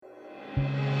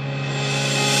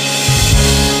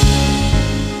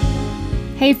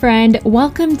Hey friend,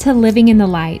 welcome to Living in the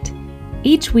Light.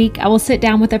 Each week, I will sit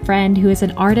down with a friend who is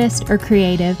an artist or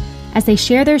creative as they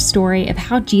share their story of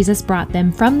how Jesus brought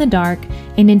them from the dark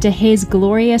and into His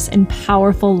glorious and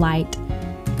powerful light.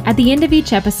 At the end of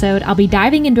each episode, I'll be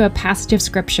diving into a passage of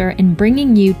Scripture and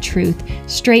bringing you truth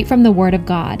straight from the Word of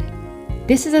God.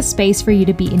 This is a space for you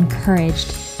to be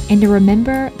encouraged and to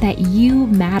remember that you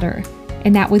matter,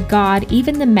 and that with God,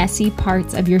 even the messy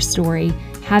parts of your story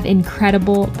have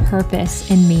incredible purpose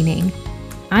and meaning.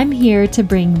 I'm here to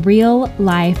bring real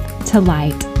life to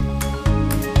light.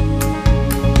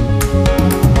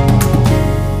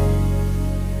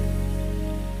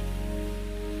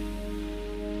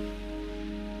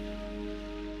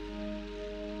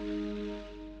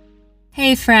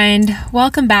 Hey friend,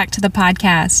 welcome back to the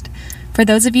podcast. For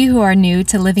those of you who are new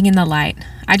to Living in the Light,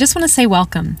 I just want to say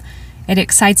welcome. It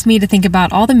excites me to think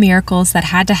about all the miracles that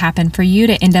had to happen for you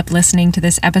to end up listening to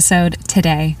this episode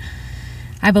today.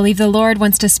 I believe the Lord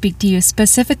wants to speak to you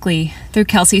specifically through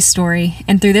Kelsey's story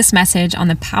and through this message on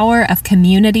the power of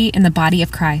community in the body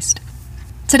of Christ.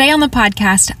 Today on the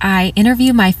podcast, I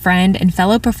interview my friend and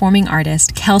fellow performing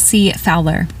artist, Kelsey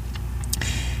Fowler.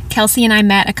 Kelsey and I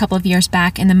met a couple of years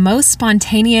back in the most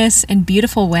spontaneous and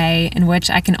beautiful way in which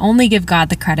I can only give God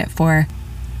the credit for.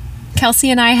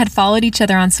 Kelsey and I had followed each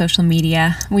other on social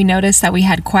media. We noticed that we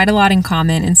had quite a lot in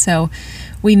common, and so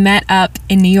we met up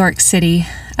in New York City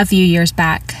a few years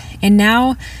back. And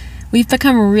now we've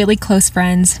become really close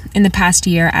friends in the past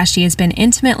year as she has been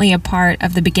intimately a part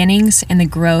of the beginnings and the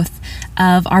growth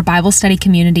of our Bible study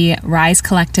community, Rise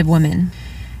Collective Women.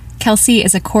 Kelsey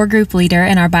is a core group leader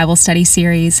in our Bible study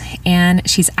series, and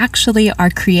she's actually our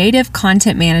creative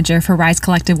content manager for Rise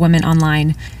Collective Women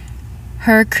Online.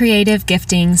 Her creative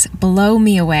giftings blow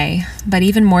me away, but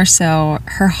even more so,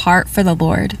 her heart for the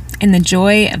Lord and the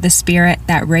joy of the Spirit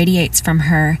that radiates from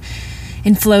her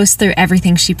and flows through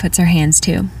everything she puts her hands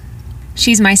to.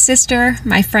 She's my sister,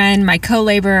 my friend, my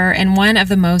co-laborer, and one of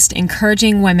the most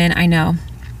encouraging women I know.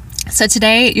 So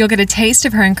today, you'll get a taste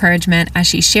of her encouragement as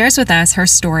she shares with us her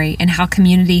story and how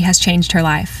community has changed her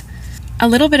life. A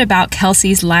little bit about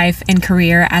Kelsey's life and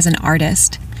career as an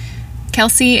artist.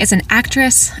 Kelsey is an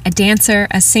actress, a dancer,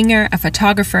 a singer, a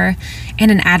photographer, and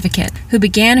an advocate who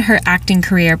began her acting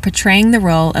career portraying the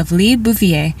role of Lee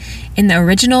Bouvier in the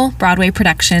original Broadway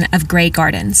production of Grey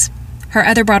Gardens. Her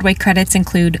other Broadway credits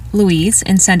include Louise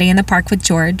in Sunday in the Park with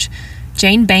George,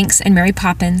 Jane Banks in Mary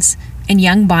Poppins, and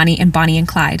Young Bonnie in Bonnie and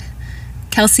Clyde.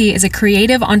 Kelsey is a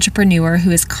creative entrepreneur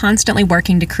who is constantly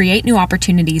working to create new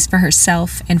opportunities for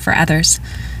herself and for others.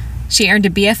 She earned a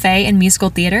BFA in musical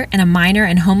theater and a minor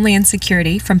in Homeland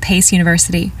Security from Pace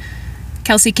University.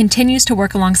 Kelsey continues to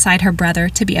work alongside her brother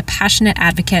to be a passionate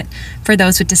advocate for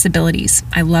those with disabilities.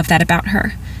 I love that about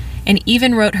her. And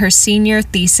even wrote her senior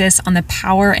thesis on the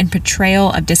power and portrayal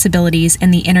of disabilities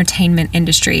in the entertainment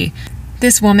industry.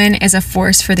 This woman is a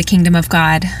force for the kingdom of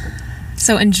God.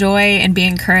 So enjoy and be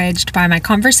encouraged by my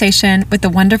conversation with the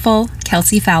wonderful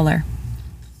Kelsey Fowler.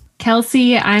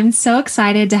 Kelsey, I'm so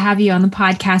excited to have you on the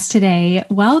podcast today.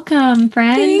 Welcome,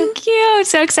 friend. Thank you. I'm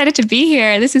so excited to be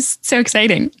here. This is so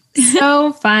exciting.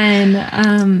 So fun.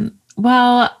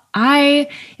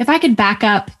 If I could back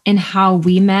up in how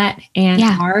we met and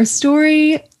our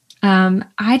story,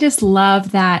 I just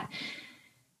love that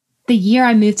the year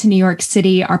I moved to New York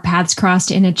City, our paths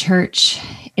crossed in a church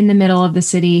in the middle of the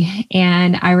city.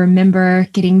 And I remember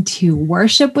getting to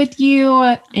worship with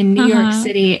you in New York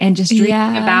City and just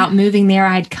dreaming about moving there.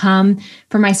 I'd come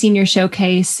for my senior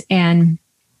showcase and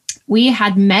we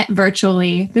had met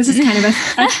virtually. This is kind of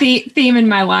a theme in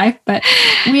my life, but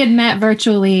we had met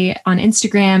virtually on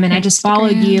Instagram and I just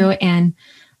followed you and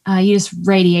you just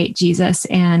radiate Jesus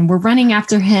and we're running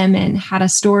after him and had a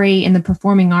story in the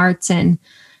performing arts. And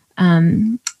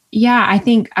I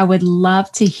think I would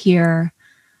love to hear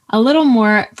a little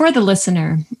more for the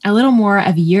listener, a little more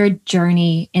of your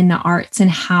journey in the arts and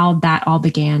how that all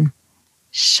began.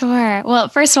 Sure. Well,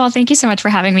 first of all, thank you so much for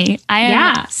having me. I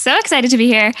am so excited to be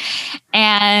here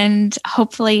and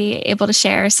hopefully able to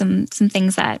share some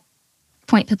things that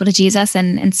point people to Jesus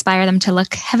and inspire them to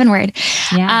look heavenward.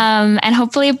 Yeah. And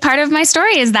hopefully part of my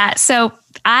story is that. So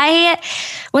I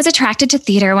was attracted to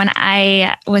theater when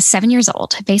I was 7 years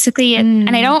old, basically. And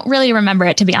I don't really remember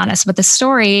it, to be honest. But the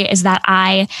story is that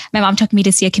my mom took me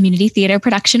to see a community theater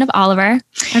production of Oliver.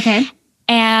 Okay.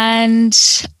 And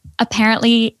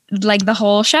apparently like the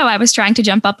whole show, I was trying to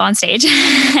jump up on stage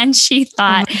and she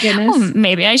thought,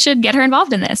 maybe I should get her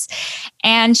involved in this.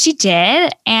 And she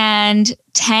did. And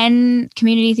 10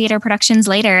 community theater productions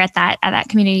later at that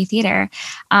community theater,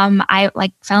 I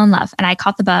like fell in love and I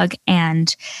caught the bug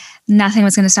and nothing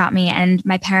was going to stop me. And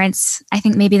my parents, I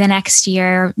think maybe the next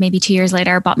year, maybe 2 years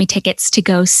later, bought me tickets to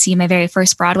go see my very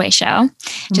first Broadway show.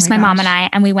 Just my mom and I,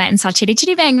 and we went and saw Chitty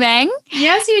Chitty Bang Bang.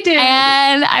 Yes, you did.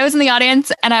 And I was in the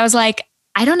audience and I was like,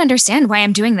 I don't understand why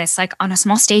I'm doing this like on a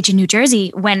small stage in New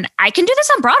Jersey when I can do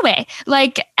this on Broadway.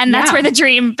 Like, and that's where the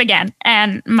dream began.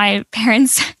 And my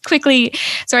parents quickly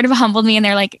sort of humbled me and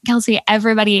they're like, Kelsey,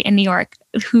 everybody in New York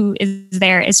who is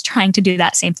there is trying to do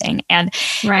that same thing. And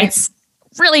it's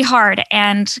really hard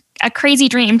and a crazy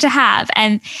dream to have.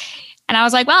 And I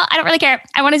was like, well, I don't really care.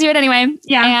 I want to do it anyway.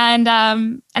 Yeah.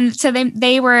 And so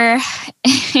they were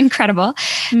incredible.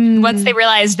 Once they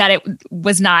realized that it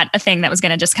was not a thing that was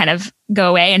going to just kind of go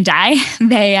away and die,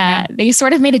 they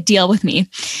sort of made a deal with me.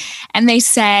 And they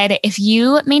said, if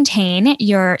you maintain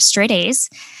your straight A's,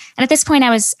 and at this point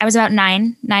I was about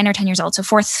 9 or 10 years old. So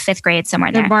 4th, 5th grade,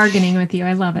 somewhere there. They're bargaining with you.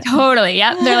 I love it. Totally.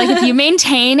 Yeah. They're like, if you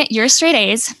maintain your straight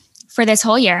A's for this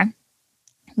whole year,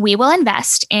 we will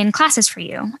invest in classes for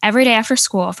you every day after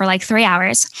school for like 3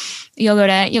 hours. You'll go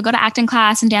to acting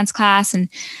class and dance class and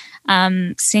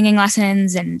singing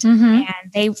lessons. And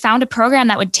they found a program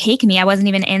that would take me. I wasn't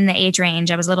even in the age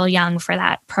range. I was a little young for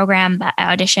that program, but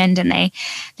I auditioned and they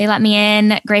let me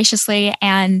in graciously.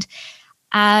 And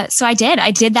so I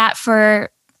did that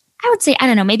for, I would say, I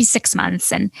don't know, maybe 6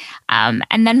 months. And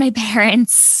then my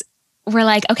parents were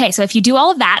like, okay, so if you do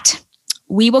all of that,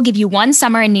 we will give you 1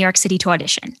 summer in New York City to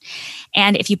audition.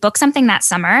 And if you book something that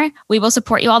summer, we will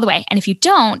support you all the way. And if you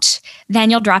don't, then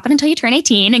you'll drop it until you turn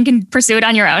 18 and can pursue it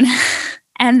on your own.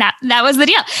 And that was the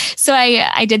deal. So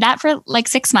I did that for like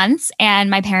 6 months. And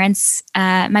my parents,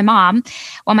 my mom,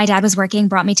 while my dad was working,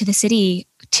 brought me to the city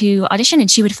to audition.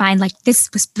 And she would find, like, this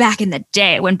was back in the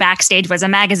day when Backstage was a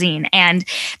magazine. And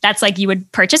that's like, you would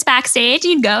purchase Backstage,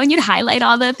 you'd go and you'd highlight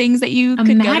all the things that you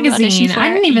could go to audition for. I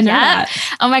didn't even know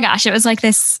that. Oh my gosh. It was like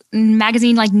this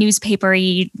magazine, like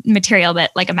newspapery material,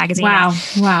 but like a magazine.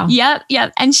 Wow.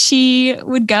 Yep. And she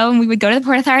would go and we would go to the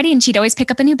Port Authority and she'd always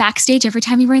pick up a new Backstage every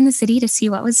time we were in the city to see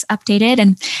what was updated.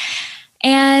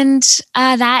 And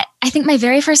that, I think my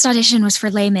very first audition was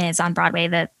for Les Mis on Broadway,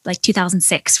 the like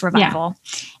 2006 revival.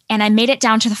 Yeah. And I made it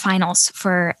down to the finals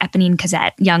for Eponine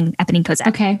Cosette, young Eponine Cosette.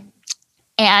 Okay.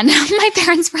 And my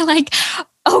parents were like,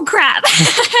 oh crap.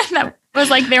 That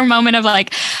was like their moment of like,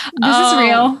 this is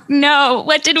real.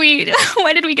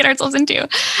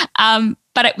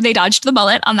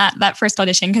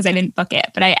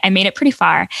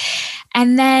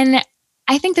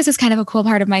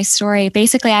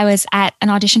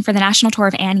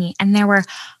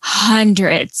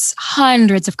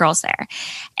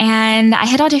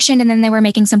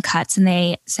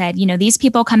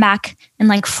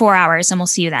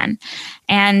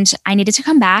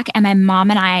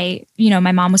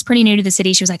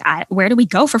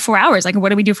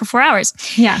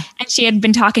 Yeah. And she had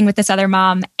been talking with this other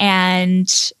mom, and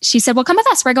she said, well, come with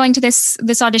us. We're going to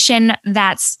this audition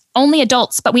that's only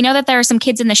adults, but we know that there are some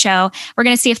kids in the show. We're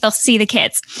going to see if they'll see the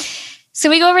kids. So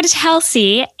we go over to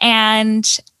Chelsea, and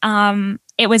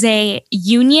it was a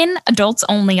union adults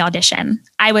only audition.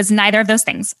 I was neither of those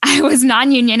things. I was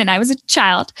non-union and I was a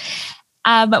child.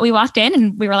 But we walked in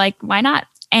and we were like, why not?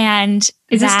 And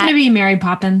is this going to be Mary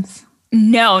Poppins?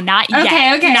 No, not yet.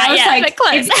 Okay. Not I was yet, like,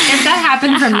 if that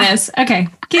happened from this, okay,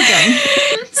 keep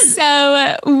going.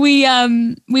 So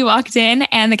we walked in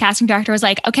and the casting director was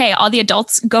like, okay, all the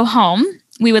adults go home.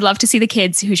 We would love to see the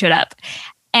kids who showed up.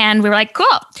 And we were like, cool.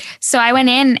 So I went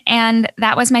in, and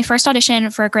that was my first audition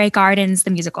for Grey Gardens,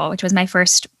 the musical, which was my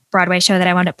first Broadway show that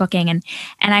I wound up booking. And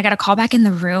I got a call back in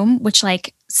the room, which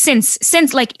like since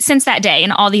that day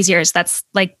and all these years, that's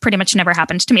like pretty much never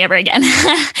happened to me ever again.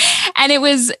 And it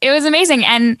was amazing.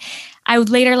 And I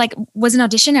later was an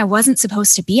audition I wasn't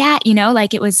supposed to be at,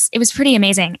 it was pretty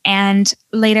amazing. And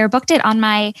later booked it on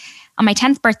my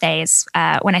 10th birthdays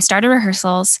when I started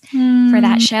rehearsals for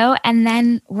that show, and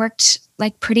then worked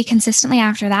like pretty consistently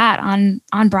after that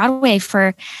on Broadway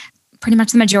for pretty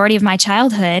much the majority of my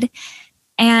childhood.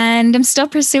 And I'm still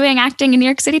pursuing acting in New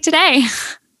York City today.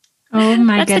 Oh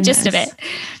my goodness. That's the gist of it.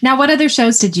 Now, what other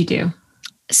shows did you do?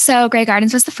 So Grey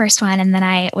Gardens was the first one. And then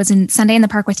I was in Sunday in the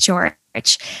Park with George.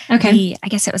 Okay. I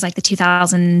guess it was like the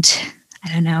 2000,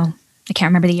 I don't know. I can't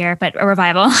remember the year, but a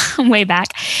revival way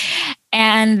back.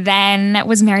 And then it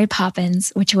was Mary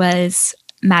Poppins, which was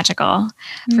magical.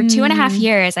 For 2.5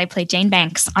 years, I played Jane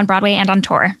Banks on Broadway and on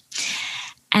tour.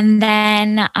 And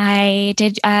then I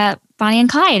did Bonnie and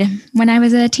Clyde when I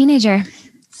was a teenager.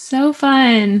 So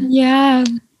fun. Yeah.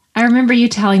 I remember you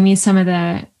telling me some of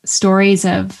the stories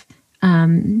of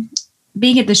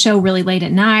being at the show really late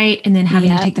at night and then having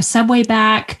to take the subway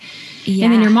back. Yeah.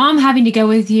 And then your mom having to go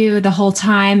with you the whole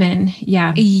time. And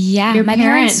your my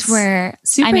parents were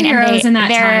superheroes in that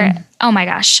time. Oh my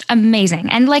gosh, amazing.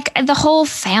 And like the whole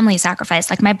family sacrifice,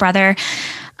 like my brother,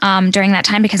 during that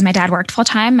time, because my dad worked full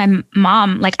time, my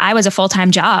mom, like I was a full-time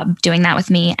job doing that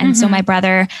with me. And so my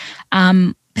brother,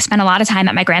 spent a lot of time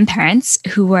at my grandparents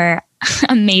who were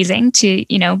amazing to,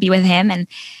 be with him.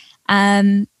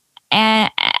 And I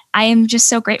am just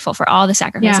so grateful for all the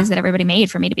sacrifices that everybody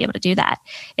made for me to be able to do that.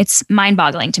 It's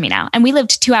mind-boggling to me now. And we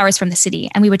lived 2 hours from the city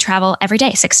and we would travel every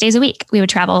day, 6 days a week. We would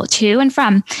travel to and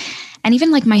from. And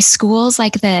even like my schools,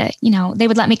 like they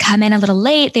would let me come in a little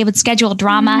late. They would schedule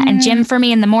drama and gym for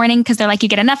me in the morning because they're like, you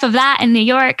get enough of that in New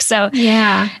York. So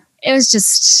it was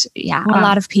just, a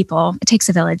lot of people. It takes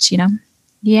a village,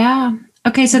 Yeah.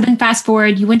 Okay. So then fast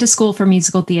forward, you went to school for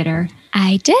musical theater.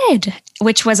 I did,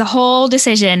 which was a whole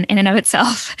decision in and of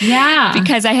itself. Yeah.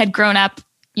 Because I had grown up,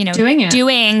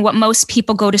 doing what most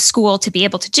people go to school to be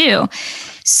able to do.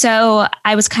 So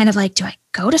I was kind of like, do I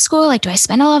go to school? Like, do I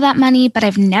spend all of that money? But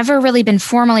I've never really been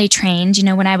formally trained.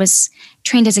 When I was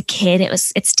trained as a kid,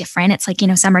 it's different. It's like,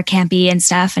 summer campy and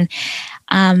stuff. And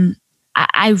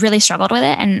I really struggled with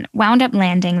it and wound up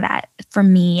landing that for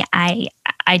me, I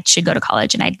should go to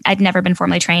college, and I'd never been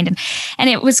formally trained. And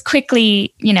it was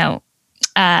quickly,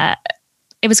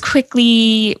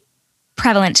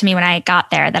 prevalent to me when I got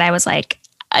there that I was like,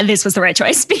 this was the right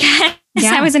choice, because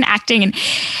I was in acting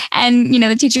and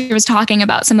the teacher was talking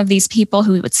about some of these people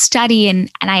who we would study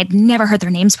and I had never heard their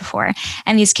names before.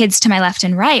 And these kids to my left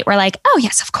and right were like, oh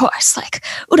yes, of course, like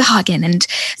Uta Hagen and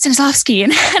Stanislavski.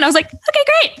 And I was like, okay,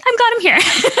 great. I'm glad I'm here.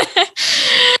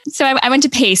 So I went to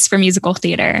Pace for musical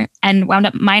theater and wound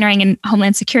up minoring in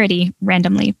Homeland Security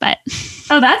randomly, but.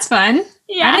 Oh, that's fun.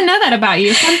 Yeah. I didn't know that about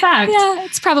you. Fun fact. Yeah.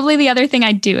 It's probably the other thing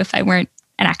I'd do if I weren't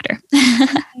an actor.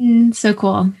 So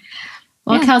cool.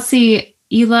 Well, Kelsey,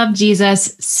 you love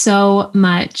Jesus so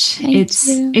much.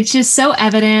 It's just so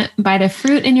evident by the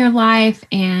fruit in your life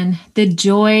and the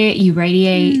joy you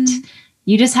radiate.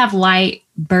 You just have light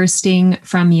bursting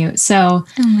from you. So,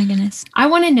 oh my goodness. I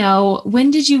want to know,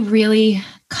 when did you really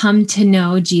come to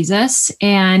know Jesus,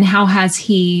 and how has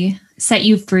he set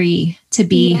you free to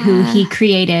be who he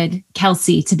created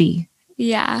Kelsey to be?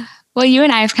 Yeah. Well, you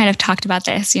and I have kind of talked about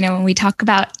this, when we talk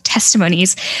about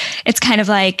testimonies, it's kind of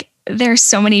like there are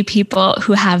so many people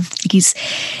who have these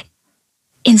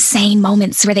insane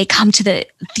moments where they come to the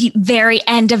very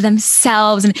end of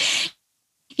themselves and,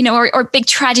 or big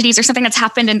tragedies or something that's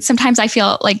happened. And sometimes I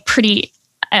feel like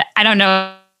I don't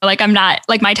know, like I'm not,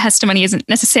 like my testimony isn't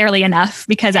necessarily enough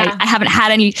because I haven't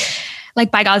had any, like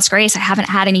by God's grace, I haven't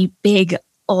had any big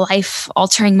life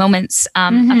altering moments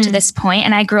up to this point.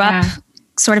 And I grew up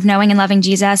sort of knowing and loving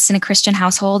Jesus in a Christian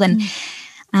household.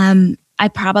 And I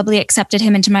probably accepted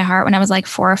him into my heart when I was like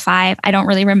 4 or 5. I don't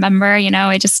really remember,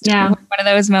 I just one of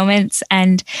those moments.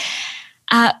 And,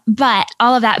 but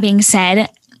all of that being said,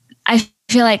 I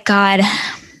feel like God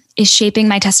is shaping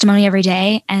my testimony every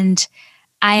day. And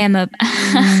I am a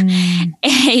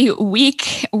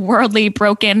weak, worldly,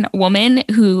 broken woman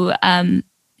who,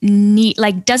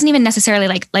 doesn't even necessarily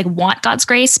like want God's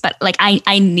grace, but like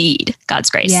I need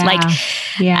God's grace.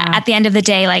 At the end of the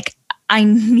day, like I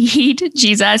need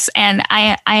Jesus, and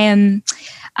I am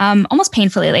almost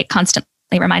painfully like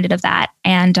constantly reminded of that.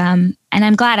 And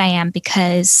I'm glad I am,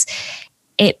 because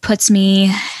it puts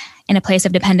me in a place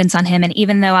of dependence on him. And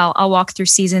even though I'll walk through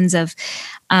seasons of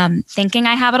thinking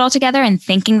I have it all together and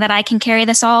thinking that I can carry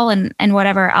this all and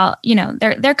whatever,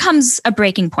 there comes a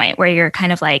breaking point where you're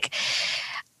kind of like,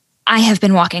 I have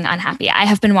been walking unhappy. I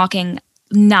have been walking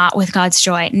not with God's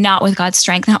joy, not with God's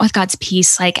strength, not with God's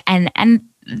peace. And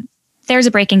there's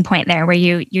a breaking point there where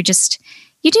you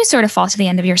do sort of fall to the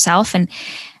end of yourself. And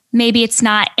maybe it's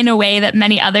not in a way that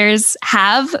many others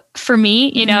have. For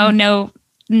me,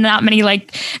 not many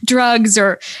like drugs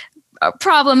or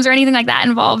problems or anything like that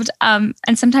involved. And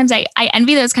sometimes I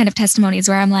envy those kind of testimonies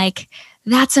where I'm like,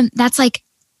 that's like,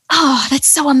 oh, that's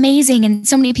so amazing. And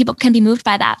so many people can be moved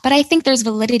by that. But I think there's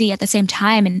validity at the same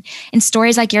time in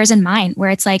stories like yours and mine, where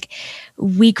it's like,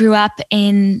 we grew up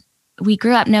knowing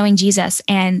Jesus.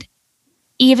 And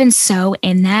even so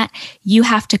in that, you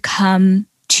have to come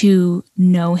to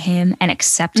know him and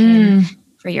accept him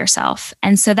for yourself.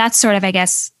 And so that's sort of, I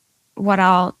guess, what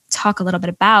I'll talk a little bit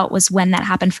about was when that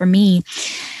happened for me.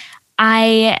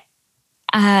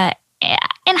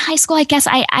 In high school, I guess,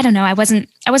 I don't know. I wasn't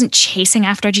chasing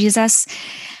after Jesus. It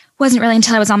wasn't really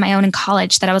until I was on my own in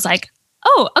college that I was like,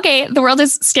 oh, okay, the world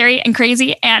is scary and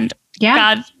crazy, and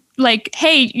God, like,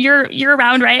 hey, you're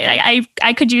around, right?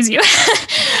 I could use you.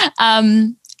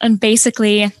 And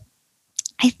basically,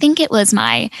 I think it was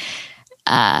my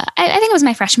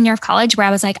freshman year of college where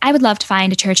I was like, I would love to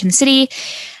find a church in the city.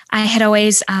 I had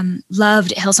always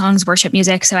loved Hillsong's worship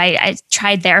music. So I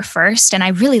tried there first, and I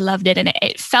really loved it. And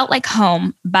it felt like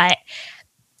home, but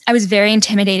I was very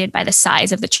intimidated by the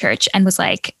size of the church and was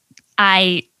like,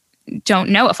 I don't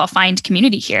know if I'll find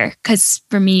community here. Because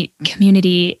for me,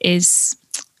 community is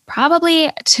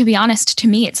probably, to be honest, to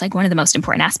me, it's like one of the most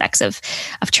important aspects of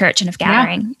church and of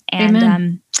gathering. Yeah.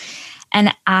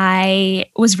 And I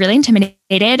was really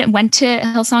intimidated and went to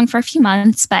Hillsong for a few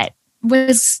months, but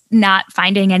was not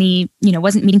finding any,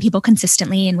 wasn't meeting people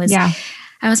consistently, and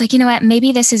I was like, you know what,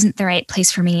 maybe this isn't the right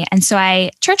place for me. And so I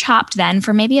church hopped then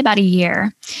for maybe about a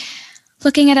year,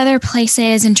 looking at other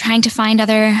places and trying to find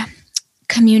other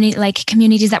communities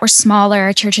that were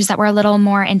smaller, churches that were a little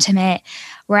more intimate,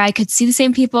 where I could see the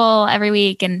same people every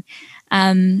week and,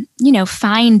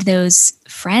 find those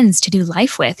friends to do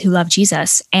life with who love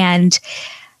Jesus. And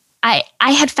I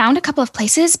had found a couple of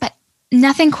places, but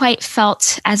nothing quite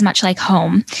felt as much like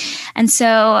home. And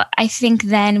so I think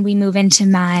then we move into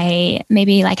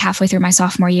maybe like halfway through my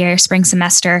sophomore year, spring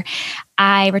semester,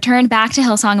 I returned back to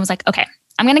Hillsong and was like, okay,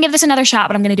 I'm going to give this another shot,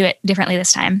 but I'm going to do it differently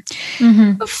this time.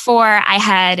 Mm-hmm. Before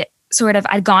I'd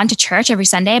gone to church every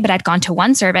Sunday, but I'd gone to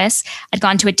one service. I'd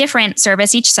gone to a different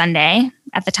service each Sunday.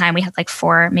 At the time we had like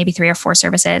 3 or 4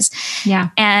 services.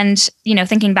 Yeah. And,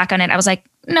 thinking back on it, I was like,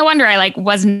 no wonder I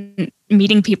wasn't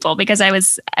meeting people, because I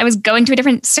was going to a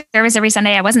different service every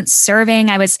Sunday. I wasn't serving.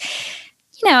 I was,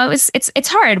 it's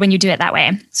hard when you do it that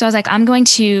way. So I was like, I'm going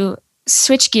to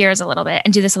switch gears a little bit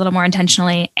and do this a little more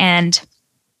intentionally. And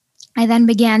I then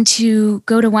began to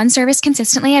go to one service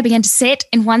consistently. I began to sit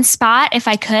in one spot if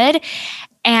I could.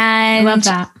 And I love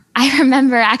that. I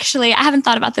remember, actually, I haven't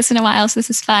thought about this in a while, so this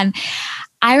is fun.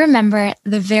 I remember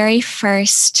the very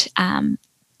first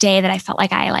day that I felt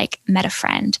like I met a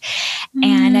friend,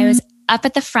 and I was up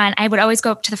at the front. I would always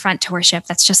go up to the front to worship.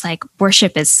 That's just like,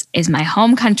 worship is my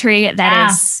home country.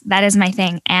 That is my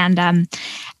thing. And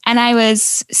I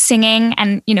was singing,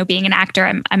 and, being an actor,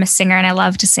 I'm a singer, and I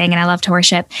love to sing and I love to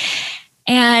worship.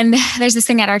 And there's this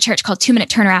thing at our church called 2-minute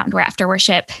turnaround, where after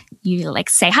worship, you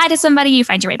say hi to somebody, you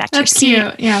find your way back to your seat.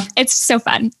 Cute. Yeah. It's so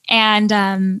fun. And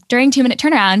during 2-minute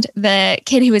turnaround, the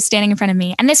kid who was standing in front of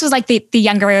me, and this was like the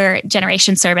younger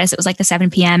generation service, it was like the 7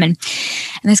 p.m. And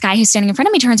this guy who's standing in front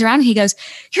of me turns around and he goes,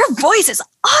 "Your voice is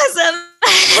awesome."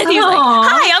 And he's like,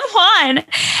 "Hi, I'm Juan." And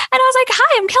I was like,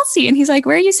 "Hi, I'm Kelsey." And he's like,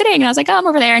 "Where are you sitting?" And I was like, "Oh, I'm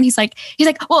over there." And he's like,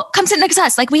 "Well, come sit next to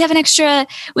us. We have an extra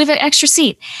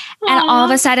seat." Aww. And all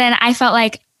of a sudden I felt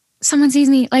like someone sees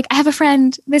me, I have a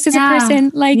friend. This is a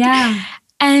person,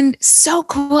 and so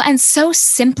cool. And so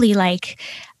simply,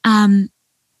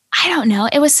 I don't know.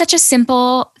 It was such a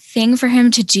simple thing for him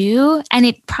to do. And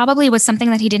it probably was something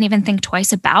that he didn't even think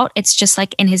twice about. It's just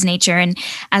in his nature. And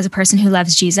as a person who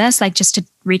loves Jesus, just to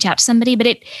reach out to somebody. But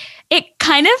it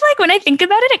kind of when I think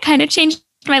about it, it kind of changed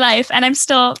my life. And I'm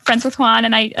still friends with Juan,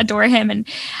 and I adore him. And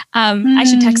I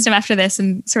should text him after this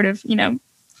and sort of,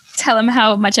 tell him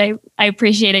how much I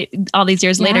appreciate it all these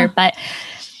years later.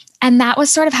 And that was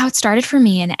sort of how it started for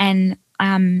me. And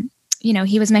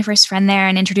he was my first friend there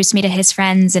and introduced me to his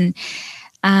friends. And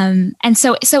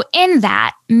so in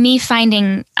that, me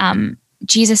finding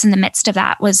Jesus in the midst of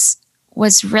that was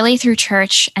really through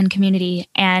church and community.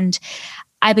 And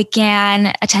I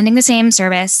began attending the same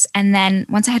service. And then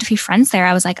once I had a few friends there,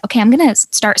 I was like, okay, I'm going to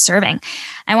start serving.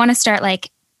 I want to start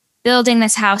building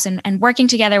this house and working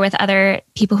together with other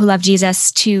people who love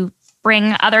Jesus to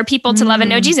bring other people to love and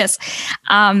know Jesus.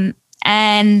 And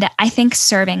I think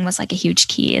serving was a huge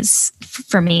key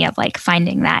for me of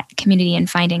finding that community and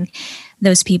finding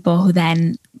those people who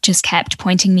then just kept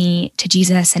pointing me to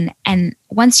Jesus. And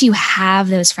once you have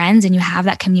those friends and you have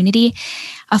that community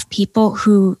of people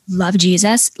who love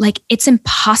Jesus, it's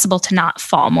impossible to not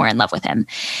fall more in love with him,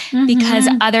 because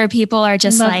other people are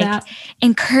just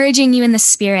encouraging you in the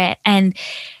spirit and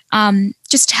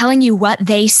just telling you what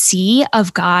they see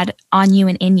of God on you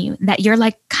and in you that you're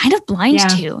kind of blind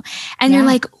to. And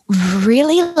you're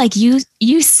really?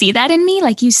 You see that in me?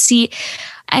 You see,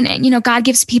 and God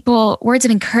gives people words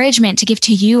of encouragement to give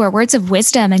to you, or words of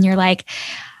wisdom. And you're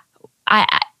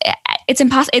it's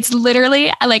impossible. It's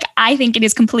literally I think it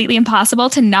is completely impossible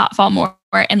to not fall more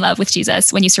in love with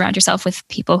Jesus when you surround yourself with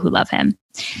people who love him,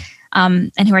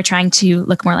 and who are trying to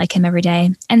look more like him every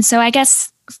day. And so I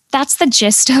guess that's the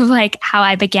gist of how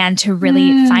I began to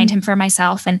really find him for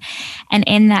myself, and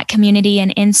in that community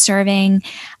and in serving,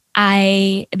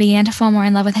 I began to fall more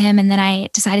in love with him. And then I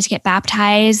decided to get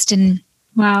baptized, and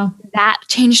wow, that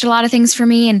changed a lot of things for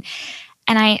me. And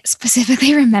I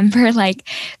specifically remember like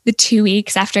the 2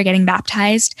 weeks after getting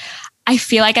baptized, I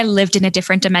feel like I lived in a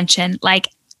different dimension. Like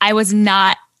I was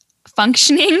not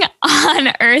functioning on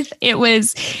earth. It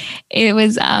was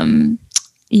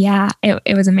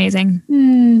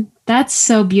amazing. That's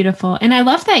so beautiful. And I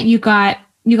love that you got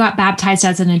baptized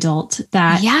as an adult,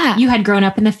 that you had grown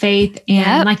up in the faith.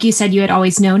 And like you said, you had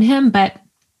always known him. But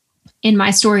in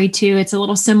my story too, it's a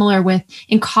little similar with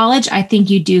in college. I think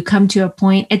you do come to a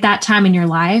point at that time in your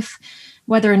life,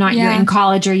 whether or not you're in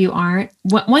college or you aren't.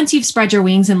 Once you've spread your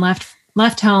wings and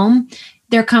left home,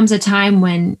 there comes a time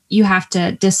when you have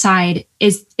to decide,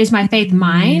 is my faith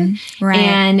mine? Right.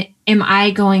 And am I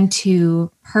going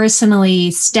to personally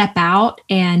step out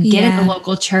and get at the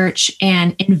local church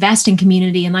and invest in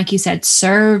community? And like you said,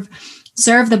 serve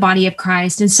the body of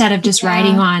Christ instead of just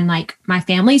riding on like my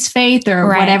family's faith or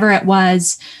whatever it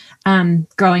was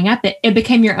growing up. It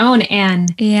became your own. And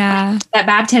that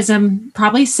baptism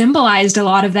probably symbolized a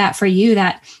lot of that for you,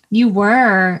 that you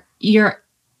were your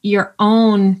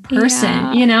own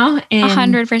person, you know, and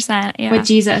 100%. with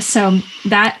Jesus. So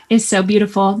that is so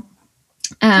beautiful.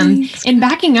 And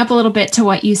backing up a little bit to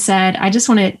what you said, I just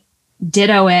want to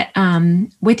ditto it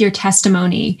with your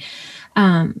testimony.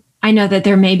 I know that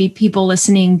there may be people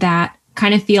listening that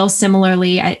kind of feel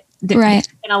similarly. There's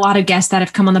been a lot of guests that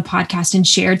have come on the podcast and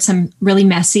shared some really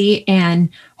messy and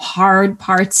hard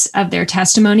parts of their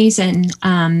testimonies. And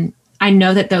I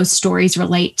know that those stories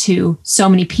relate to so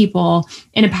many people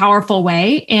in a powerful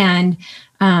way. And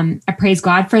I praise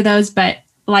God for those. But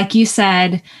like you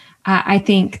said, I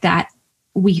think that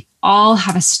we all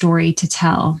have a story to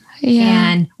tell.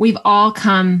 And we've all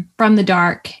come from the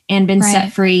dark and been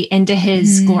set free into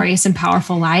his glorious and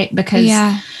powerful light, because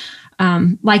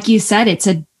like you said, it's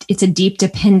a deep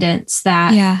dependence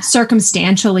that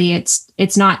circumstantially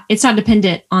it's not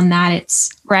dependent on that.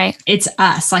 It's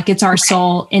us, like it's our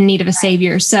soul in need of a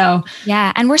savior. So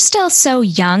and we're still so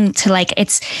young to like, I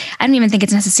don't even think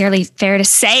it's necessarily fair to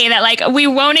say that like we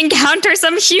won't encounter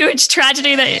some huge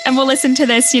tragedy and we'll listen to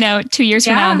this, 2 years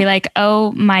from now and be like,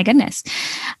 oh my goodness.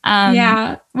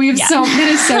 That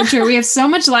is so true. We have so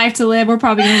much life to live. We're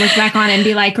probably going to look back on it and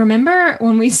be like, remember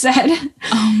when we said,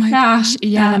 oh my gosh.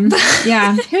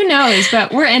 Who knows,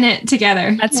 but we're in it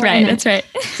together. That's right.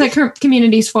 It's like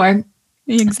community's for.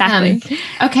 Exactly.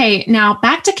 Okay. Now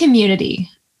back to community.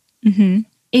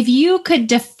 If you could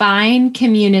define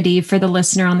community for the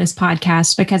listener on this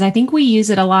podcast, because I think we use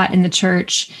it a lot in the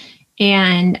church,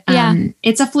 and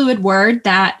it's a fluid word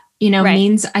that,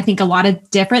 means, I think, a lot of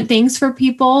different things for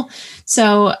people.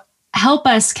 So help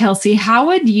us, Kelsey. How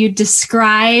would you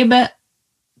describe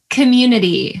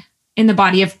community in the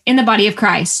body of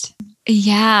Christ?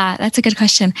 Yeah, that's a good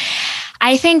question.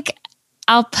 I think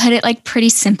I'll put it like pretty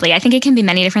simply. I think it can be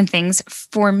many different things.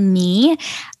 For me,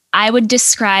 I would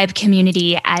describe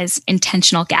community as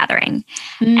intentional gathering.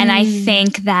 And I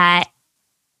think that,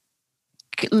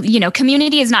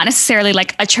 community is not necessarily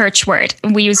like a church word.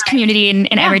 We use community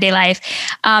in everyday life.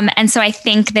 And so I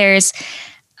think there's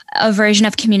a version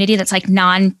of community that's like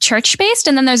non-church based.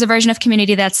 And then there's a version of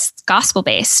community that's gospel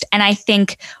based. And I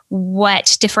think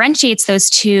what differentiates those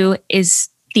two is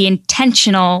the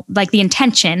intention of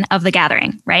the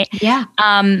gathering, right? Yeah.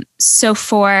 So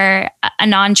for a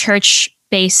non-church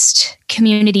based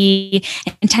community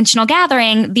intentional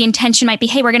gathering, the intention might be,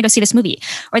 hey, we're going to go see this movie.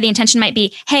 Or the intention might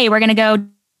be, hey, we're going to go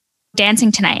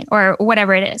dancing tonight, or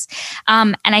whatever it is.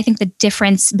 And I think the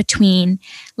difference between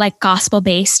like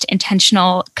gospel-based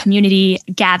intentional community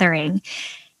gathering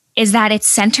is that it's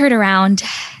centered around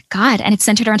God, and it's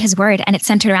centered around his word, and it's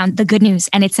centered around the good news,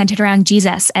 and it's centered around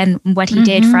Jesus and what he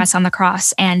did for us on the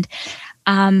cross. And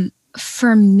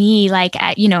for me, like,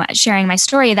 sharing my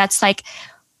story, that's like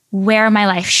where my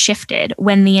life shifted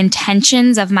when the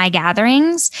intentions of my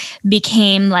gatherings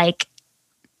became like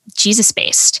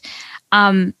Jesus-based.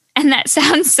 And that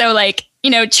sounds so like,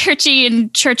 churchy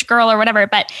and church girl or whatever,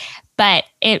 but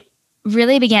it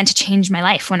really began to change my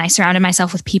life when I surrounded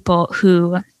myself with people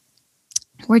who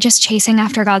were just chasing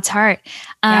after God's heart.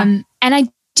 And I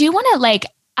do want to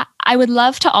I would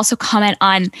love to also comment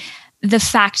on the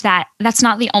fact that that's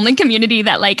not the only community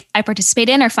that like I participate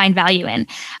in or find value in.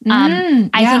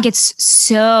 I think it's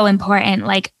so important.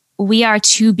 Like, we are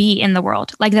to be in the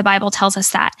world. Like the Bible tells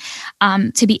us that,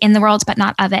 to be in the world, but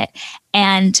not of it.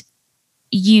 And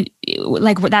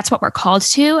that's what we're called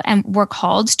to. And we're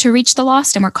called to reach the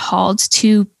lost, and we're called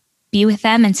to be with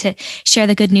them and to share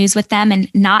the good news with them,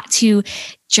 and not to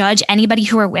judge anybody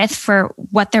who we're with for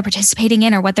what they're participating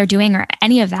in or what they're doing or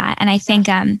any of that. And I think,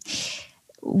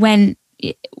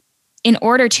 in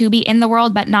order to be in the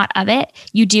world, but not of it,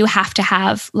 you do have to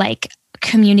have like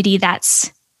community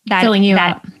that filling you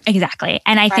up. Exactly.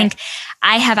 And I think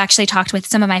I have actually talked with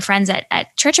some of my friends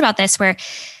at church about this, where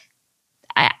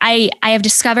I have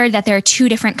discovered that there are two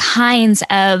different kinds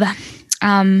of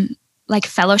like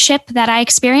fellowship that I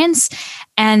experience.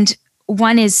 And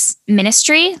one is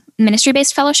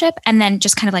ministry-based fellowship, and then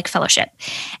just kind of like fellowship.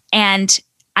 And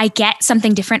I get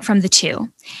something different from the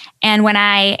two. And when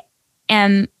I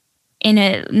am in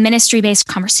a ministry-based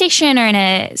conversation or in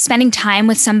a spending time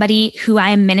with somebody who I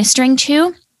am ministering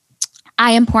to,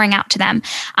 I am pouring out to them.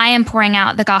 I am pouring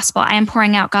out the gospel. I am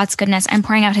pouring out God's goodness. I'm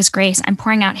pouring out his grace. I'm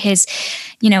pouring out his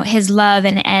love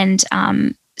and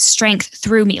strength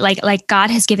through me. Like God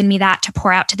has given me that to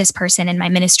pour out to this person in my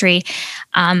ministry,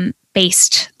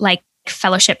 based like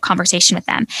fellowship conversation with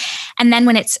them. And then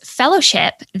when it's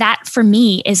fellowship, that for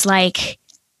me is like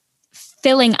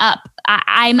filling up.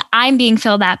 I'm being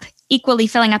filled up, equally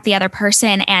filling up the other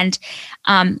person. And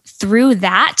through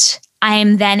that,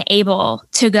 I'm then able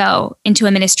to go into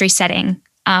a ministry setting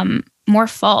more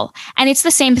full. And it's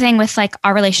the same thing with like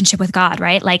our relationship with God,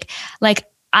 right? Like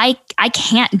I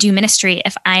can't do ministry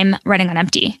if I'm running on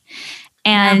empty.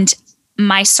 And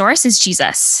my source is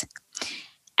Jesus.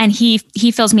 And he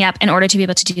fills me up in order to be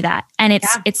able to do that. And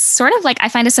it's sort of like, I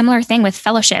find a similar thing with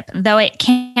fellowship, though it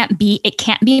can't be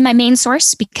my main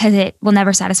source, because it will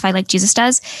never satisfy like Jesus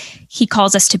does. He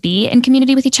calls us to be in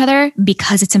community with each other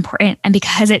because it's important, and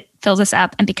because it fills us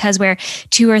up, and because we're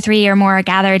 2 or 3 or more are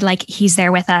gathered, like he's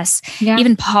there with us. Yeah.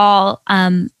 Even Paul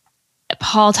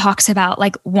talks about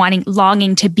like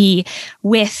longing to be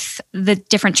with the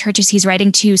different churches he's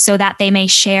writing to, so that they may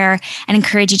share and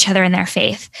encourage each other in their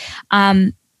faith.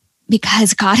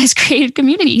 Because God has created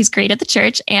community. He's created the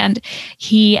church, and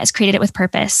he has created it with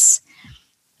purpose.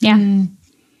 Yeah.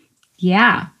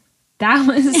 Yeah. That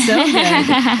was so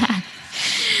good.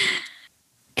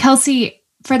 Kelsey,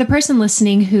 for the person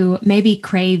listening who maybe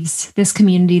craves this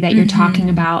community that you're talking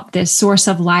about, this source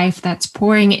of life that's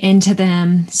pouring into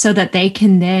them so that they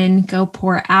can then go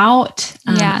pour out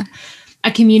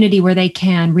a community where they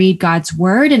can read God's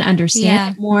word and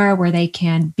understand it more, where they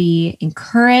can be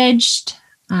encouraged.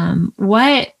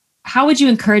 How would you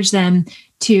encourage them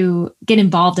to get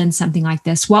involved in something like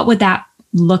this? What would that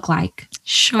look like?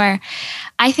 Sure.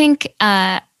 I think,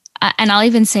 and I'll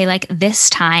even say like this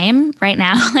time right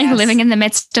now, like living in the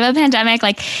midst of a pandemic,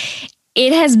 like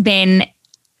it has been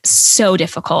so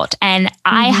difficult. And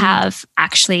I have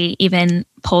actually even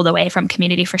pulled away from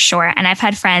community for sure. And I've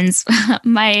had friends,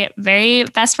 my very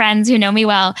best friends who know me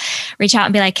well, reach out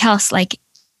and be like, Kels, like,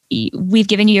 we've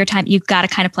given you your time. You've got to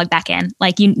kind of plug back in.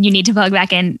 Like you need to plug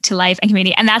back into life and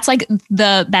community. And that's like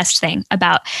the best thing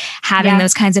about having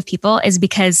those kinds of people, is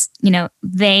because,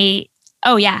 they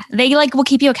like will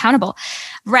keep you accountable,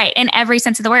 right? In every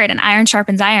sense of the word, and iron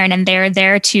sharpens iron, and they're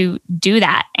there to do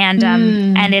that. And,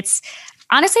 and it's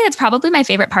honestly, that's probably my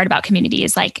favorite part about community,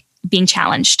 is like being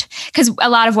challenged. Because a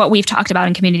lot of what we've talked about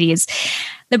in community is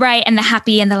the bright and the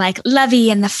happy and the like lovey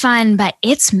and the fun, but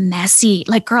it's messy.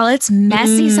 Like, girl, it's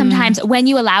messy sometimes when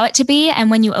you allow it to be,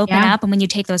 and when you open up, and when you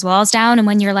take those walls down, and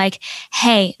when you're like,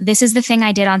 hey, this is the thing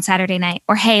I did on Saturday night,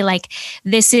 or hey, like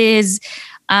this is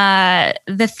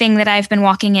the thing that I've been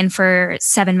walking in for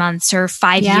 7 months or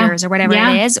 5 years or whatever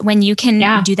it is, when you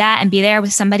can do that and be there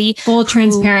with somebody. Full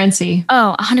transparency.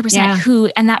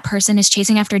 100%. And that person is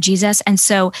chasing after Jesus. And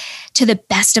so to the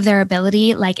best of their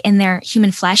ability, like in their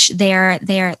human flesh, they're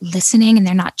listening, and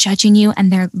they're not judging you, and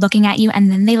they're looking at you.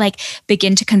 And then they like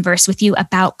begin to converse with you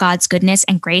about God's goodness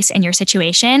and grace in your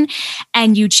situation.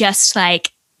 And you just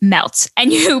like melt,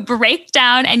 and you break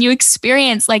down, and you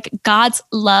experience like God's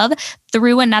love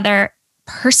through another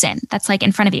person that's like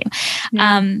in front of you.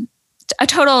 A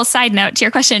total side note to your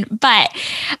question, but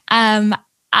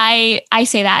I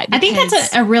say that because, I think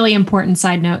that's a really important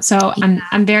side note. So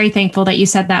I'm very thankful that you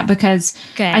said that, because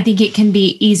I think it can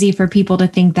be easy for people to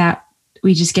think that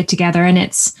we just get together and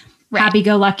it's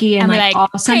happy-go-lucky and like all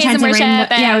sunshine and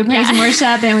rainbow. We praise and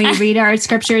worship, and we read our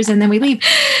scriptures, and then we leave.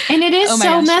 And it is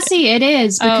messy. It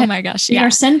is, because we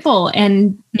are sinful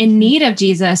and in need of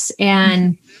Jesus.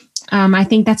 And I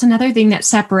think that's another thing that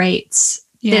separates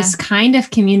this kind of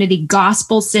community,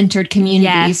 gospel-centered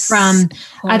community, from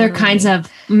other kinds of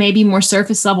maybe more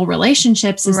surface level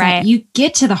relationships, is that you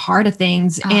get to the heart of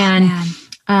things.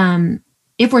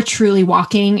 If we're truly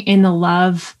walking in the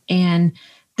love and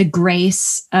the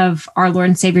grace of our Lord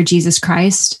and Savior, Jesus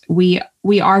Christ, we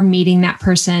are meeting that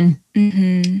person,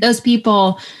 those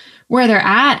people where they're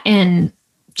at, and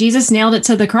Jesus nailed it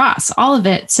to the cross, all of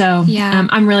it. So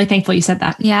I'm really thankful you said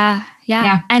that. Yeah.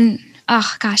 And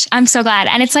Oh gosh, I'm so glad.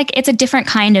 And it's like, it's a different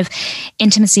kind of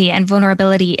intimacy and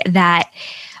vulnerability that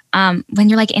when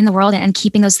you're like in the world and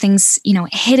keeping those things,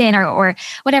 hidden or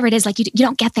whatever it is, like you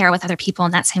don't get there with other people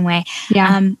in that same way.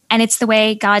 Yeah. And it's the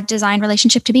way God designed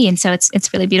relationship to be. And so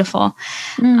it's really beautiful.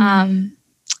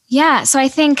 Yeah. So I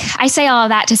think I say all of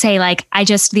that to say, like, I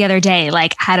just the other day,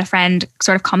 like, had a friend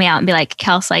sort of call me out and be like,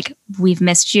 Kels, like, we've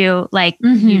missed you. Like,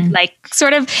 you like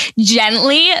sort of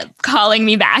gently calling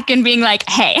me back and being like,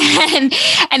 hey,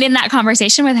 and in that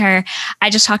conversation with her, I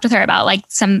just talked with her about like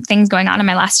some things going on in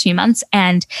my last few months.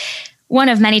 And one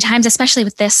of many times, especially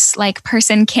with this like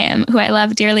person, Kim, who I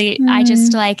love dearly, I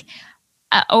just like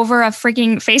over a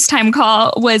freaking FaceTime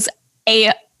call was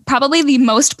probably the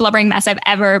most blubbering mess I've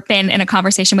ever been in a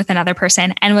conversation with another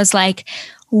person, and was like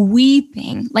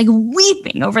weeping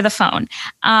over the phone.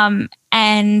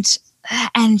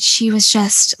 And she was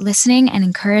just listening and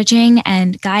encouraging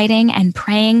and guiding and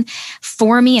praying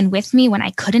for me and with me when I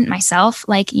couldn't myself,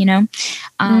 and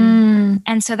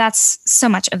so that's so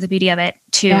much of the beauty of it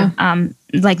too. Yeah.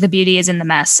 Like the beauty is in the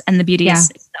mess and the beauty is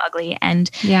in the ugly. And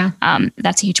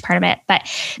that's a huge part of it. But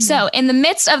so in the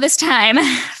midst of this time,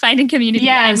 finding community,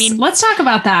 let's talk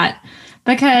about that,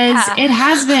 because it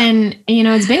has been,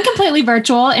 it's been completely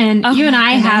virtual, and you and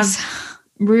I have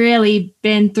really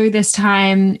been through this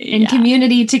time in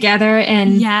community together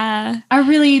in a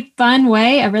really fun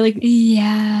way,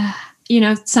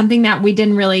 something that we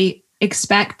didn't really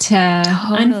expect to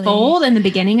unfold in the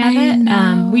beginning of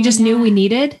it. We just knew we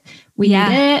needed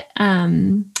it.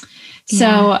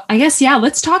 So I guess,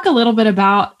 let's talk a little bit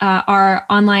about our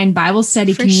online Bible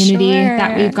study community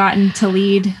that we've gotten to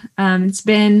lead. It's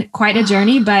been quite a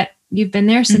journey, but you've been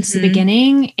there since the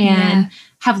beginning and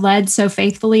have led so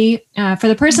faithfully. For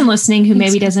the person listening who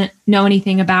maybe doesn't know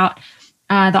anything about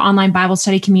the online Bible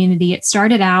study community, it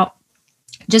started out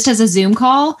just as a Zoom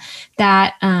call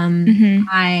that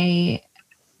I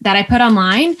put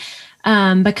online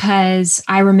because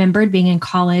I remembered being in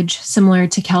college, similar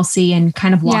to Kelsey, and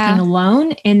kind of walking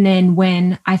alone. And then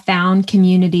when I found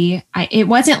community, it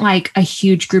wasn't like a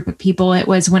huge group of people. It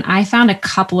was when I found a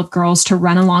couple of girls to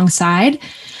run alongside.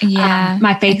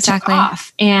 My faith took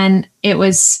off, and it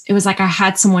was like I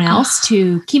had someone else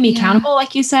to keep me accountable,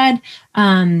 like you said,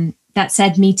 that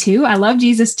said me too. I love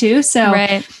Jesus too. So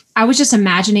I was just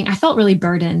imagining, I felt really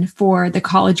burdened for the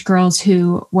college girls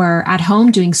who were at home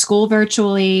doing school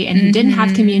virtually and who didn't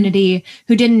have community,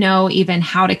 who didn't know even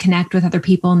how to connect with other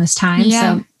people in this time.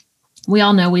 So we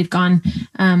all know we've gone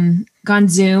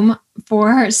Zoom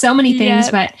for so many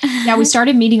things, but we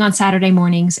started meeting on Saturday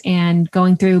mornings and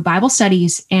going through Bible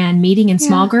studies and meeting in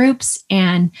small groups,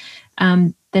 and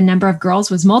the number of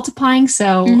girls was multiplying.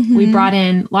 So we brought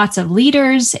in lots of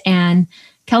leaders, and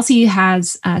Kelsey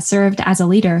has served as a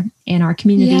leader in our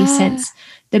community since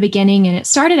the beginning. And it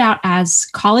started out as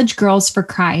College Girls for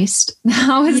Christ.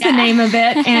 That was the name of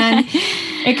it. And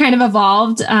it kind of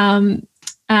evolved.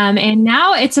 And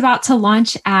now it's about to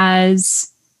launch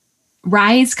as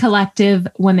Rise Collective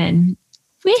Women.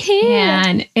 Woohoo!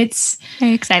 And it's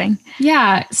very exciting.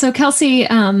 Yeah. So Kelsey,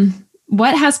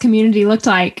 what has community looked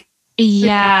like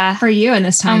for you in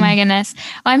this time? Oh my goodness.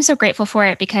 Well, I'm so grateful for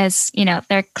it because,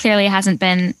 there clearly hasn't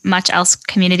been much else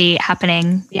community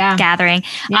happening, gathering.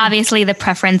 Obviously the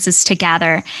preference is to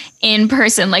gather in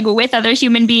person, like with other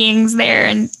human beings there,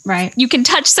 and you can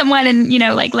touch someone and,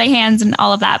 like lay hands and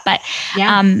all of that. But,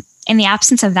 in the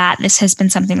absence of that, this has been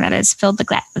something that has filled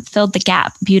the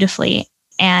gap beautifully.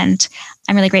 And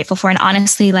I'm really grateful for. And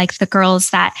honestly, like the girls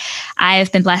that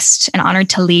I've been blessed and honored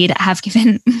to lead have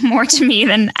given more to me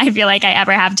than I feel like I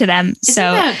ever have to them. Isn't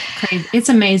that crazy? It's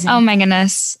amazing. Oh my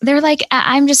goodness. They're like,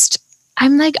 I'm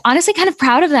like honestly kind of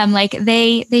proud of them. Like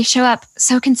they show up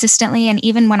so consistently. And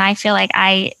even when I feel like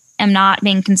I am not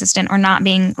being consistent or not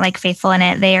being like faithful in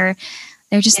it, they're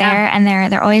just there, and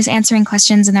they're always answering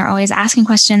questions, and they're always asking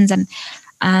questions. And,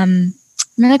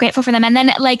 I'm really grateful for them. And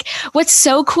then like, what's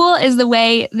so cool is the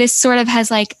way this sort of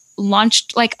has like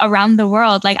launched like around the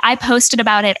world. Like I posted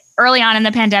about it early on in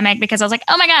the pandemic because I was like,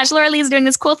 oh my gosh, Laura Lee's doing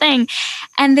this cool thing.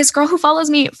 And this girl who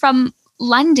follows me from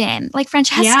London, like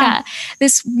Francesca,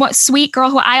 this sweet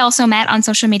girl who I also met on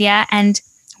social media, and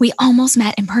we almost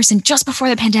met in person just before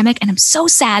the pandemic. And I'm so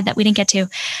sad that we didn't get to.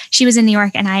 She was in New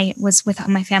York and I was with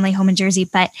my family home in Jersey.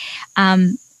 But,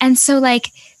 and so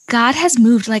like, God has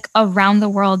moved like around the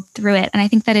world through it. And I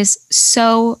think that is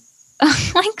so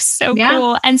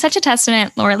cool, and such a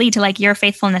testament, Laura Lee, to like your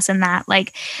faithfulness in that,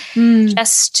 like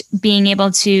just being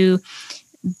able to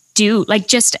do like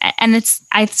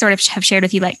I sort of have shared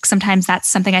with you, like sometimes that's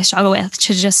something I struggle with,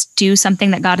 to just do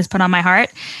something that God has put on my heart.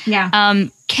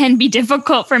 Can be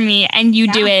difficult for me. And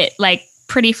you do it like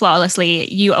pretty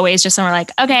flawlessly. You always just are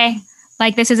like, okay,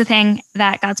 like this is a thing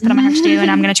that God's put on my heart to do, and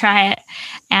I'm going to try it.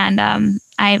 And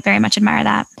I very much admire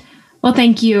that. Well,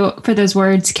 thank you for those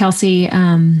words, Kelsey.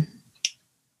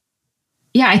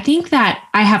 Yeah, I think that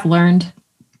I have learned,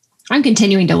 I'm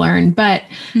continuing to learn, but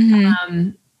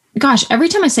gosh, every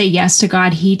time I say yes to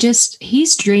God,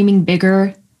 he's dreaming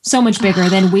bigger, so much bigger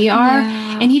than we are.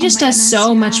 Yeah. And he just does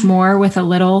so much more with a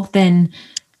little than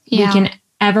we can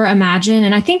ever imagine.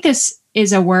 And I think this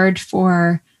is a word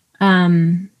for, I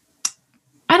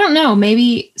don't know,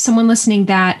 maybe someone listening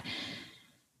that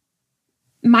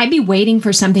might be waiting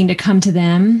for something to come to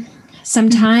them.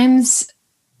 Sometimes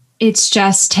it's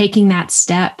just taking that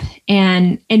step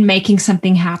and making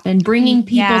something happen, bringing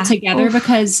people together,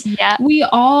 because we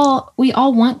all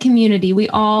want community. We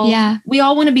all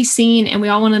want to be seen, and we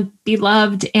all want to be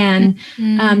loved. And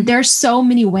there's so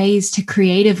many ways to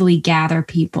creatively gather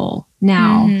people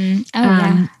now.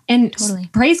 And totally.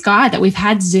 Praise God that we've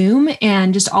had Zoom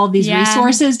and just all of these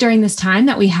resources during this time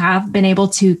that we have been able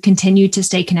to continue to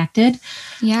stay connected.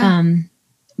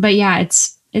 But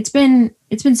it's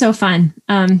been so fun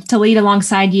to lead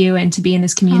alongside you and to be in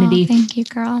this community. Oh, thank you,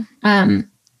 girl.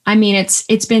 I mean,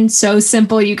 it's been so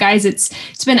simple, you guys.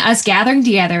 It's been us gathering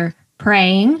together,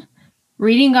 praying,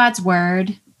 reading God's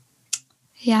word,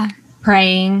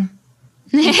 praying,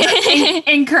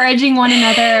 encouraging one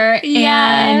another,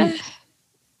 and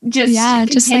just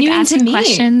like asking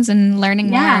questions and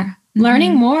learning more.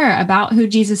 Learning more about who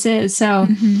Jesus is. So,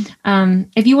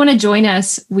 if you want to join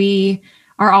us, we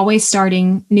are always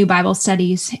starting new Bible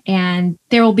studies, and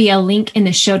there will be a link in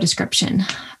the show description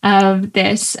of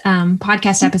this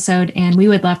podcast episode, and we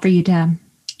would love for you to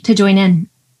join in.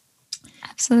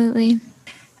 Absolutely.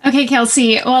 Okay,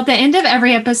 Kelsey. Well, at the end of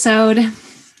every episode,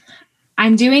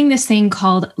 I'm doing this thing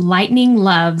called Lightning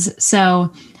Loves.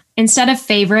 So instead of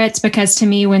favorites, because to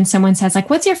me, when someone says like,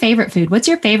 what's your favorite food? What's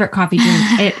your favorite coffee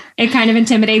drink? It kind of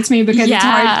intimidates me because it's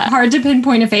hard to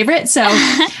pinpoint a favorite. So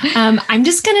I'm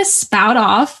just going to spout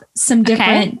off some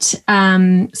different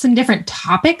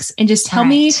topics and just tell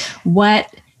me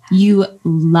what you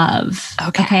love.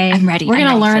 Okay. I'm ready. We're going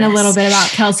to learn a little bit about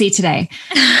Kelsey today.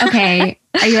 Okay.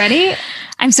 Are you ready?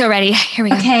 I'm so ready. Here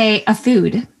we go. Okay. A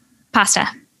food. Pasta.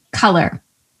 Color.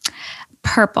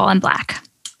 Purple and black.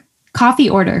 Coffee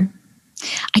order.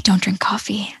 I don't drink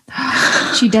coffee.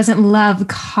 She doesn't love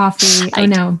coffee. Oh,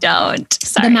 no. I don't.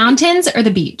 Sorry. The mountains or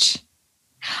the beach?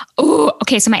 Oh,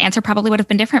 okay. So my answer probably would have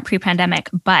been different pre-pandemic,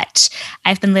 but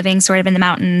I've been living sort of in the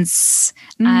mountains.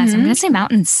 So I'm going to say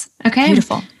mountains. Okay.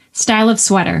 Beautiful. Style of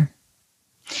sweater.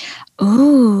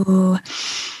 Ooh.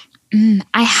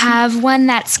 I have one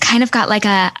that's kind of got like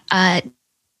a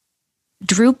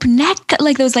droop neck,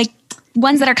 like those like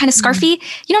ones that are kind of scarfy.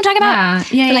 You know what I'm talking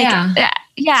about?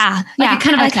 Yeah. Like a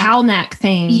kind of like cowl neck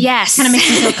thing. Yes. Kind of makes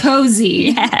you feel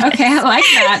cozy. Yes. Okay. I like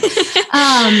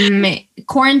that.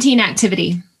 Quarantine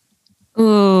activity.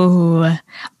 Ooh,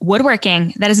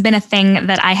 woodworking. That has been a thing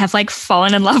that I have like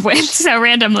fallen in love with so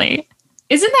randomly.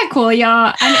 Isn't that cool,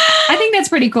 y'all? I think that's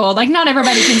pretty cool. Like, not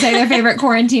everybody can say their favorite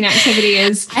quarantine activity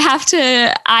is.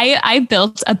 I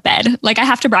built a bed. Like, I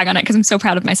have to brag on it because I'm so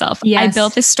proud of myself. Yes. I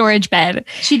built this storage bed.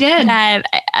 She did. That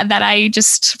I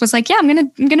just was like, yeah, I'm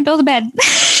gonna build a bed.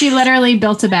 She literally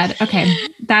built a bed. Okay,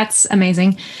 that's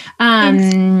amazing.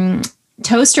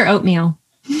 Toast or oatmeal?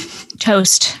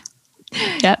 Toast.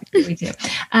 Yep. Me too.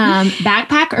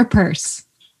 Backpack or purse?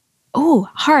 Oh,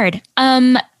 hard.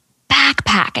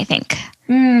 Backpack, I think.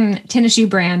 Tennis shoe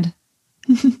brand.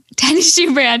 Tennis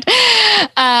shoe brand.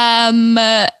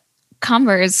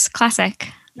 Converse, classic.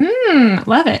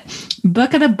 Love it.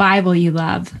 Book of the Bible you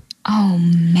love. Oh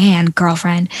man,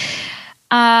 girlfriend.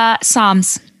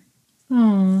 Psalms.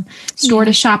 Oh, store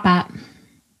to shop at.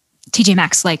 TJ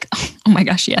Maxx, like, oh my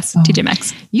gosh, yes, TJ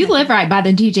Maxx. You live right by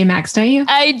the TJ Maxx, don't you?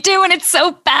 I do, and it's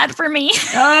so bad for me.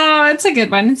 Oh, it's a good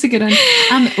one. It's a good one.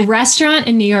 Restaurant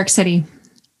in New York City.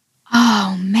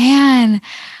 Oh, man.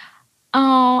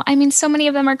 Oh, I mean, so many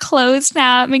of them are closed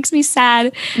now. It makes me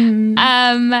sad.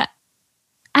 I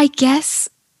guess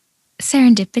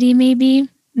Serendipity, maybe.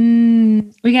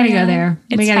 We got to go there.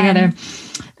 We got to go there.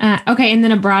 Okay. And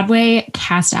then a Broadway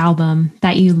cast album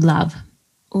that you love.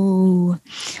 Ooh,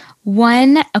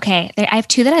 one. Okay. I have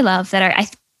two that I love that I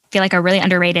feel like are really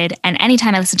underrated. And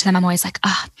anytime I listen to them, I'm always like,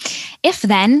 If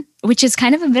Then, which is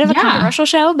kind of a bit of a controversial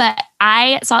show, but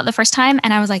I saw it the first time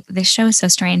and I was like, this show is so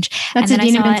strange. That's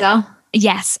Idina Menzel?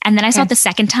 Yes. And then I saw it the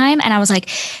second time and I was like,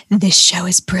 this show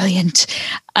is brilliant.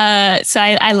 So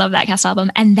I love that cast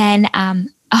album. And then,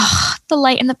 The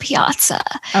Light in the Piazza.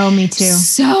 Oh, me too.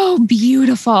 So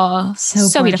beautiful.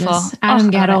 So beautiful.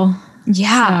 Adam Guettel.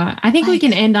 Yeah. So I think we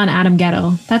can end on Adam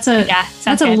Gettle. That's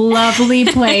a lovely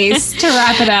place to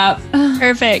wrap it up.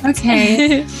 Perfect.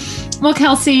 Okay. Well,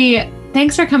 Kelsey,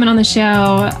 thanks for coming on the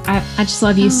show. I just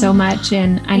love you so much.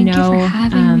 And I know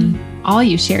all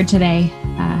you shared today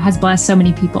has blessed so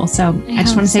many people. So I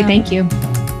just want to say thank you.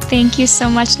 Thank you so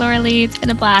much, Laura Lee. It's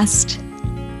been a blast.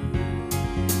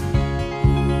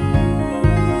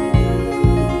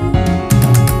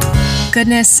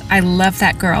 Goodness, I love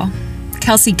that girl.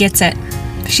 Kelsey gets it.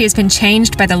 She has been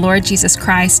changed by the Lord Jesus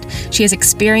Christ. She has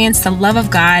experienced the love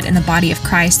of God and the body of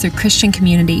Christ through Christian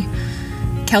community.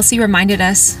 Kelsey reminded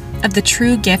us of the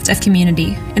true gift of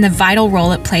community and the vital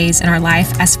role it plays in our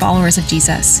life as followers of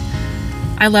Jesus.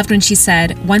 I loved when she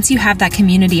said, once you have that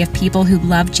community of people who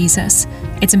love Jesus,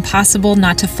 it's impossible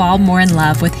not to fall more in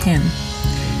love with him.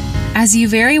 As you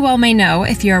very well may know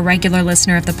if you're a regular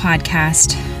listener of the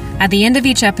podcast, at the end of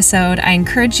each episode, I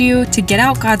encourage you to get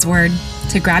out God's Word,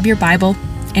 to grab your Bible,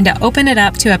 and to open it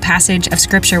up to a passage of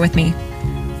Scripture with me.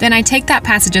 Then I take that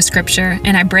passage of Scripture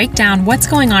and I break down what's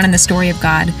going on in the story of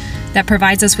God that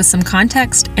provides us with some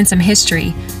context and some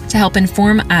history to help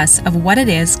inform us of what it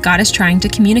is God is trying to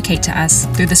communicate to us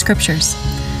through the Scriptures.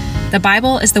 The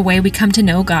Bible is the way we come to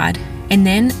know God, and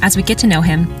then as we get to know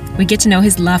Him, we get to know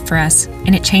His love for us,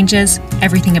 and it changes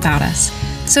everything about us.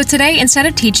 So today, instead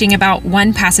of teaching about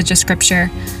one passage of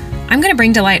Scripture, I'm going to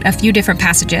bring to light a few different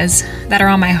passages that are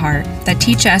on my heart that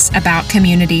teach us about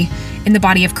community in the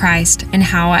body of Christ and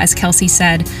how, as Kelsey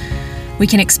said, we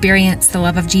can experience the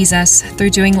love of Jesus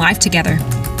through doing life together.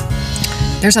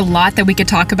 There's a lot that we could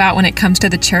talk about when it comes to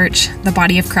the church, the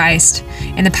body of Christ,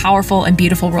 and the powerful and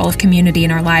beautiful role of community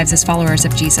in our lives as followers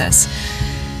of Jesus.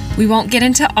 We won't get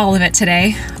into all of it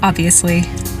today, obviously,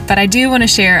 but I do want to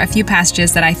share a few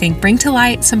passages that I think bring to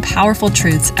light some powerful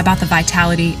truths about the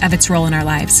vitality of its role in our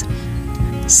lives.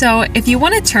 So if you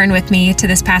want to turn with me to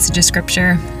this passage of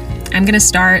Scripture, I'm going to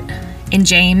start in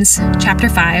James chapter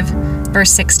 5,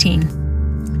 verse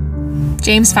 16.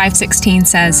 James 5:16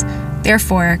 says,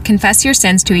 "Therefore, confess your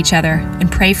sins to each other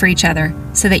and pray for each other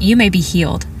so that you may be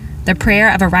healed. The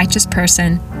prayer of a righteous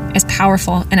person is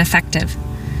powerful and effective."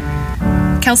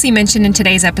 Kelsey mentioned in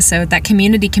today's episode that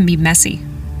community can be messy,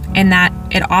 and that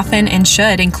it often and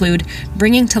should include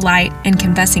bringing to light and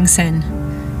confessing sin.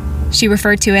 She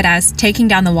referred to it as taking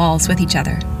down the walls with each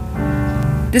other.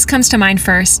 This comes to mind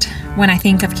first when I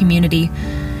think of community,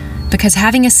 because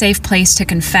having a safe place to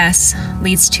confess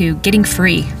leads to getting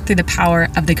free through the power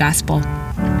of the gospel.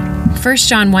 1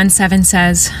 John 1:7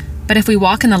 says, "But if we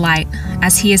walk in the light,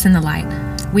 as he is in the light,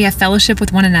 we have fellowship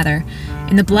with one another,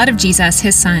 and the blood of Jesus,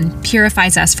 his Son,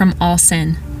 purifies us from all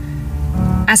sin."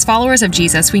 As followers of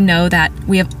Jesus, we know that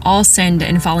we have all sinned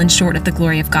and fallen short of the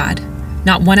glory of God.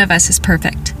 Not one of us is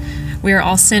perfect. We are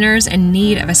all sinners in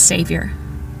need of a Savior.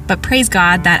 But praise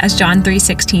God that, as John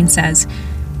 3:16 says,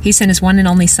 he sent his one and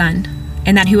only Son,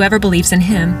 and that whoever believes in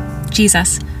him,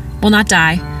 Jesus, will not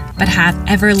die, but have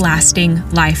everlasting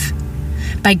life.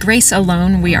 By grace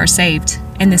alone we are saved,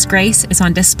 and this grace is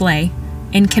on display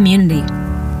in community.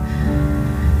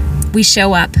 We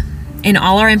show up in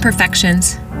all our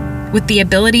imperfections with the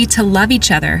ability to love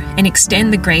each other and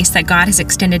extend the grace that God has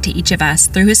extended to each of us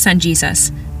through his Son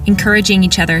Jesus, encouraging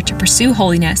each other to pursue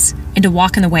holiness and to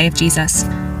walk in the way of Jesus.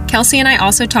 Kelsey and I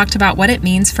also talked about what it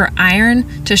means for iron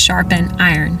to sharpen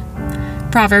iron.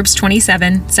 Proverbs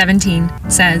 27:17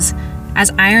 says,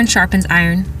 "As iron sharpens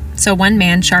iron, so one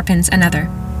man sharpens another."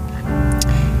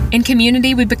 In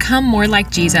community, we become more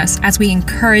like Jesus as we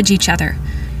encourage each other.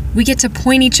 We get to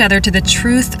point each other to the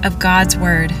truth of God's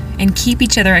word and keep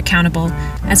each other accountable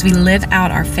as we live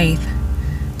out our faith.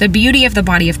 The beauty of the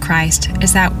body of Christ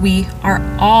is that we are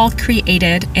all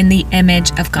created in the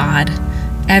image of God,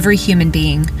 every human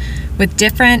being, with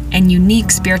different and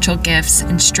unique spiritual gifts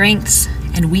and strengths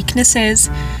and weaknesses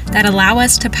that allow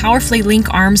us to powerfully link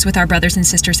arms with our brothers and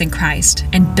sisters in Christ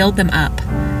and build them up.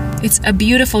 It's a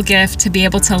beautiful gift to be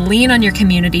able to lean on your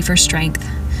community for strength,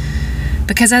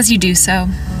 because as you do so,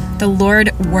 the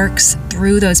Lord works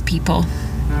through those people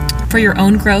for your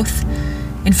own growth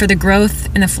and for the growth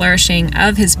and the flourishing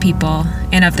of his people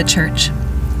and of the church.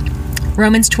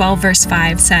 Romans 12 verse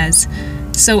 5 says,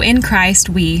 "So in Christ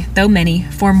we, though many,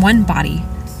 form one body,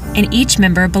 and each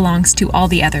member belongs to all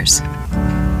the others."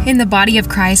 In the body of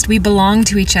Christ, we belong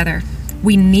to each other.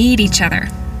 We need each other.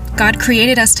 God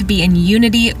created us to be in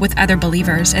unity with other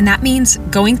believers, and that means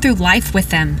going through life with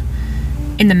them.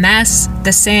 In the mess,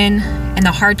 the sin, and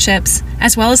the hardships,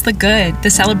 as well as the good, the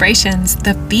celebrations,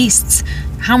 the feasts.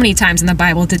 How many times in the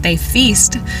Bible did they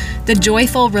feast? The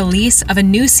joyful release of a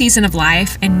new season of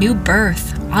life and new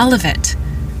birth, all of it.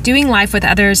 Doing life with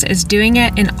others is doing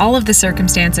it in all of the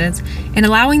circumstances and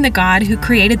allowing the God who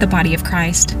created the body of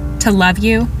Christ to love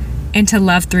you and to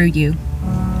love through you.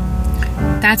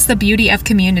 That's the beauty of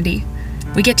community.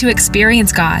 We get to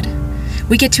experience God.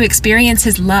 We get to experience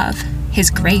His love, His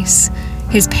grace,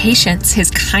 His patience, His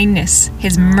kindness,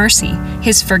 His mercy,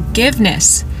 His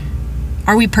forgiveness.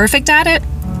 Are we perfect at it?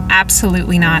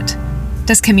 Absolutely not.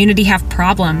 Does community have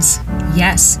problems?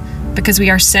 Yes, because we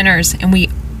are sinners and we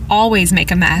always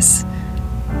make a mess.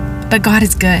 But God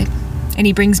is good, and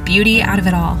He brings beauty out of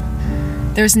it all.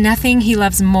 There's nothing He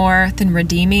loves more than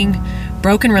redeeming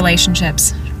broken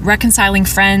relationships, reconciling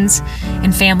friends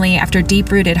and family after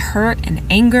deep-rooted hurt and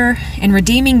anger, and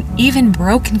redeeming even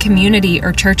broken community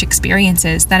or church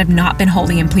experiences that have not been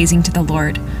holy and pleasing to the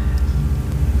Lord.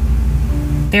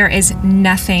 There is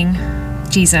nothing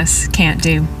Jesus can't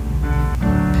do.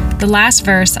 The last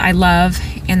verse I love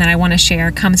and that I want to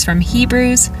share comes from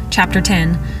Hebrews chapter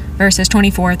 10, verses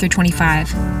 24 through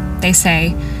 25. They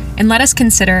say, "And let us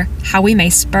consider how we may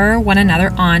spur one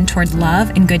another on toward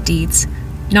love and good deeds,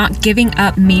 not giving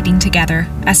up meeting together,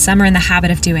 as some are in the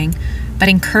habit of doing, but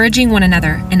encouraging one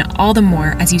another, and all the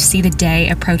more as you see the day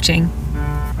approaching."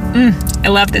 I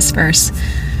love this verse.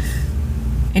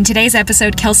 In today's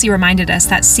episode, Kelsey reminded us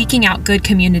that seeking out good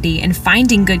community and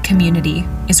finding good community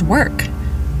is work.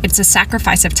 It's a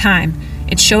sacrifice of time.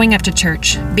 It's showing up to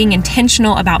church, being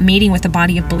intentional about meeting with the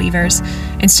body of believers,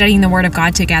 and studying the Word of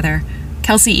God together.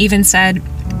 Kelsey even said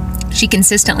she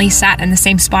consistently sat in the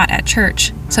same spot at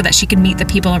church so that she could meet the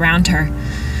people around her.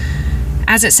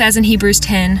 As it says in Hebrews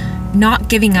 10, not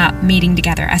giving up meeting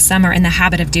together, as some are in the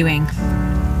habit of doing.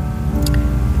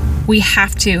 We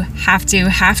have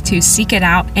to seek it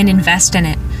out and invest in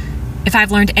it. If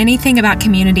I've learned anything about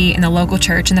community in the local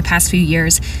church in the past few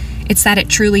years, it's that it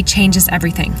truly changes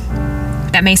everything.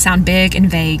 That may sound big and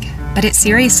vague, but it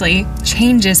seriously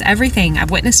changes everything.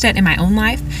 I've witnessed it in my own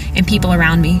life and people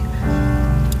around me.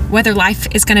 Whether life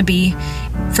is going to be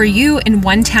for you in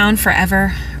one town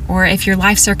forever, or if your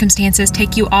life circumstances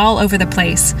take you all over the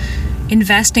place,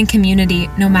 invest in community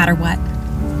no matter what.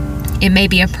 It may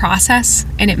be a process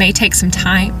and it may take some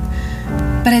time,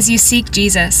 but as you seek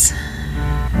Jesus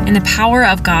and the power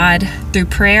of God through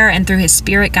prayer and through His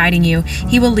Spirit guiding you,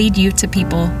 He will lead you to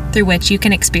people through which you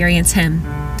can experience Him.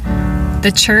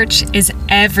 The church is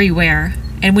everywhere,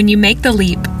 and when you make the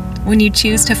leap, when you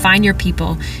choose to find your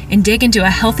people and dig into a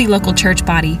healthy local church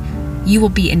body, you will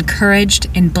be encouraged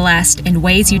and blessed in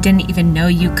ways you didn't even know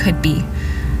you could be.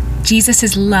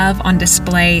 Jesus' love on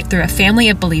display through a family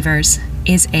of believers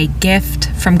is a gift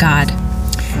from God.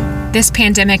 This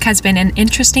pandemic has been an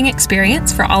interesting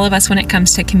experience for all of us when it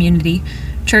comes to community.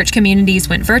 Church communities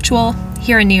went virtual.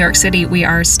 Here in New York City, we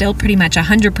are still pretty much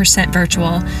 100%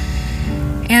 virtual.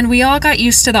 And we all got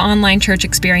used to the online church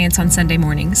experience on Sunday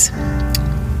mornings.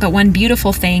 But one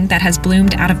beautiful thing that has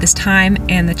bloomed out of this time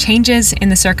and the changes in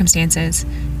the circumstances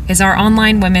is our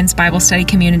online women's Bible study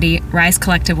community, Rise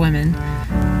Collective Women.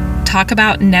 Talk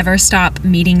about never stop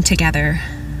meeting together.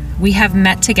 We have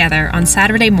met together on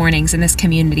Saturday mornings in this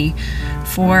community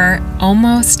for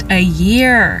almost a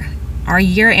year. Our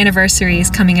year anniversary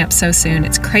is coming up so soon.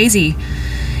 It's crazy.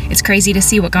 It's crazy to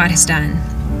see what God has done.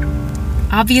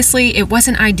 Obviously, it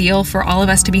wasn't ideal for all of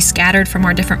us to be scattered from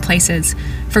our different places,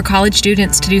 for college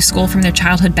students to do school from their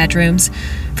childhood bedrooms,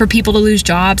 for people to lose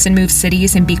jobs and move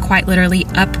cities and be quite literally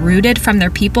uprooted from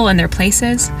their people and their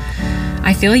places.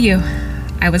 I feel you.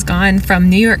 I was gone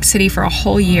from New York City for a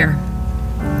whole year.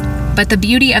 But the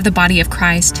beauty of the body of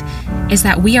Christ is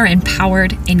that we are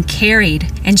empowered and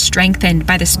carried and strengthened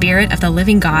by the Spirit of the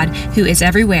living God who is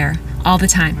everywhere, all the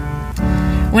time.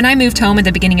 When I moved home at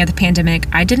the beginning of the pandemic,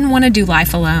 I didn't want to do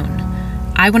life alone.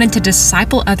 I wanted to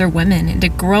disciple other women and to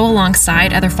grow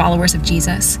alongside other followers of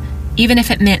Jesus, even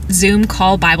if it meant Zoom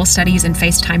call Bible studies and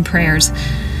FaceTime prayers.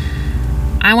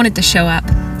 I wanted to show up,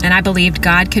 and I believed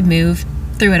God could move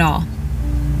through it all.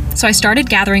 So I started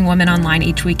gathering women online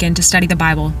each weekend to study the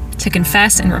Bible, to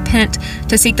confess and repent,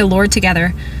 to seek the Lord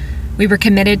together. We were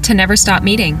committed to never stop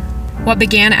meeting. What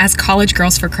began as College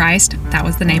Girls for Christ, that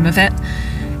was the name of it,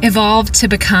 evolved to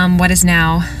become what is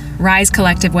now Rise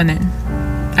Collective Women,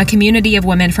 a community of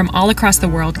women from all across the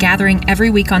world gathering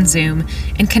every week on Zoom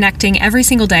and connecting every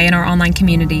single day in our online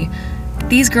community.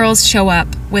 These girls show up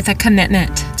with a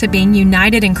commitment to being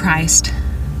united in Christ,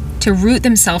 to root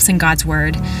themselves in God's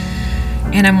Word,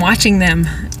 and I'm watching them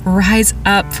rise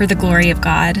up for the glory of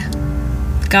God.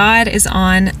 God is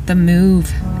on the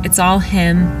move. It's all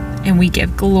Him, and we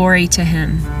give glory to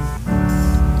Him.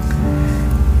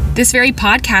 This very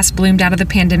podcast bloomed out of the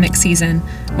pandemic season,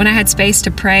 when I had space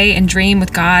to pray and dream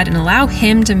with God and allow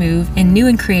Him to move in new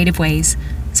and creative ways.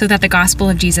 so that the gospel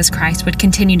of Jesus Christ would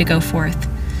continue to go forth.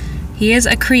 He is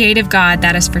a creative God,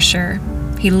 that is for sure.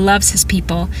 He loves his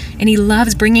people, and he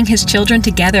loves bringing his children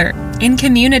together in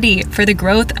community for the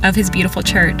growth of his beautiful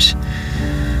church.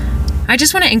 I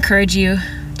just want to encourage you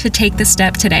to take the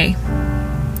step today,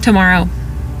 tomorrow,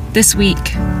 this week,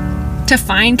 to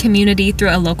find community through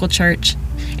a local church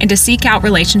and to seek out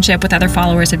relationship with other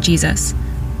followers of Jesus.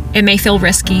 It may feel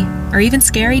risky or even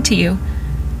scary to you,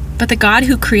 but the God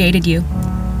who created you,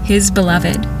 his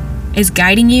beloved, is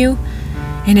guiding you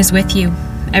and is with you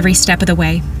every step of the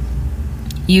way.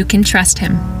 You can trust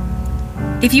him.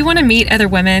 If you want to meet other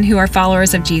women who are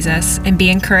followers of Jesus and be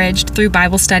encouraged through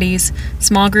Bible studies,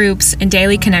 small groups, and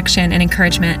daily connection and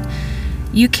encouragement,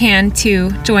 you can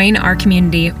too join our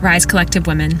community, Rise Collective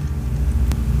Women.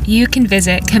 You can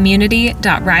visit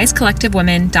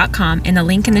community.risecollectivewomen.com in the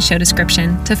link in the show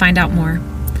description to find out more.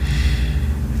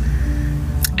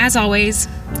 As always,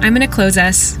 I'm going to close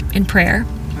us in prayer.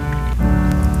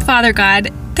 Father God,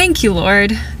 thank you,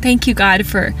 Lord. Thank you, God,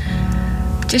 for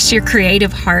just your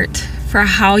creative heart, for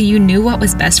how you knew what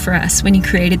was best for us when you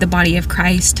created the body of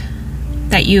Christ,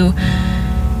 that you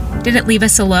didn't leave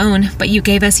us alone, but you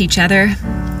gave us each other,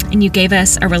 and you gave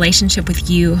us a relationship with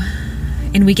you,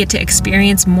 and we get to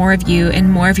experience more of you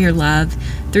and more of your love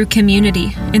through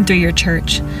community and through your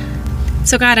church.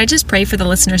 So God, I just pray for the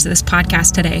listeners of this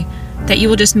podcast today, that you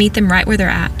will just meet them right where they're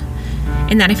at,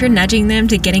 and that if you're nudging them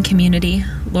to get in community,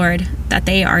 Lord, that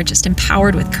they are just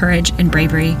empowered with courage and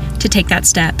bravery to take that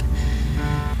step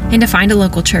and to find a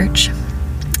local church.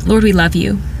 Lord, we love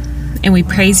you and we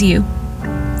praise you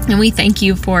and we thank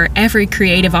you for every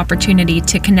creative opportunity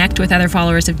to connect with other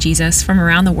followers of Jesus from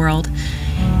around the world,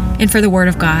 and for the Word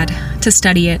of God, to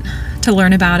study it, to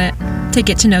learn about it, to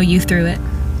get to know you through it.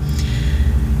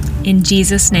 In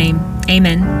Jesus' name,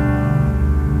 amen.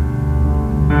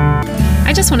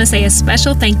 I just want to say a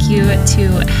special thank you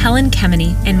to Helen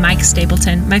Kemeny and Mike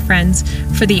Stapleton, my friends,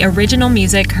 for the original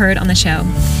music heard on the show.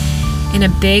 And a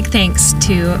big thanks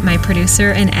to my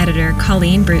producer and editor,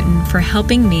 Colleen Bruton, for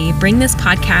helping me bring this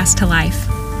podcast to life.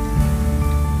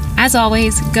 As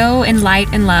always, go in light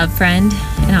and love, friend,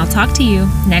 and I'll talk to you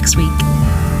next week.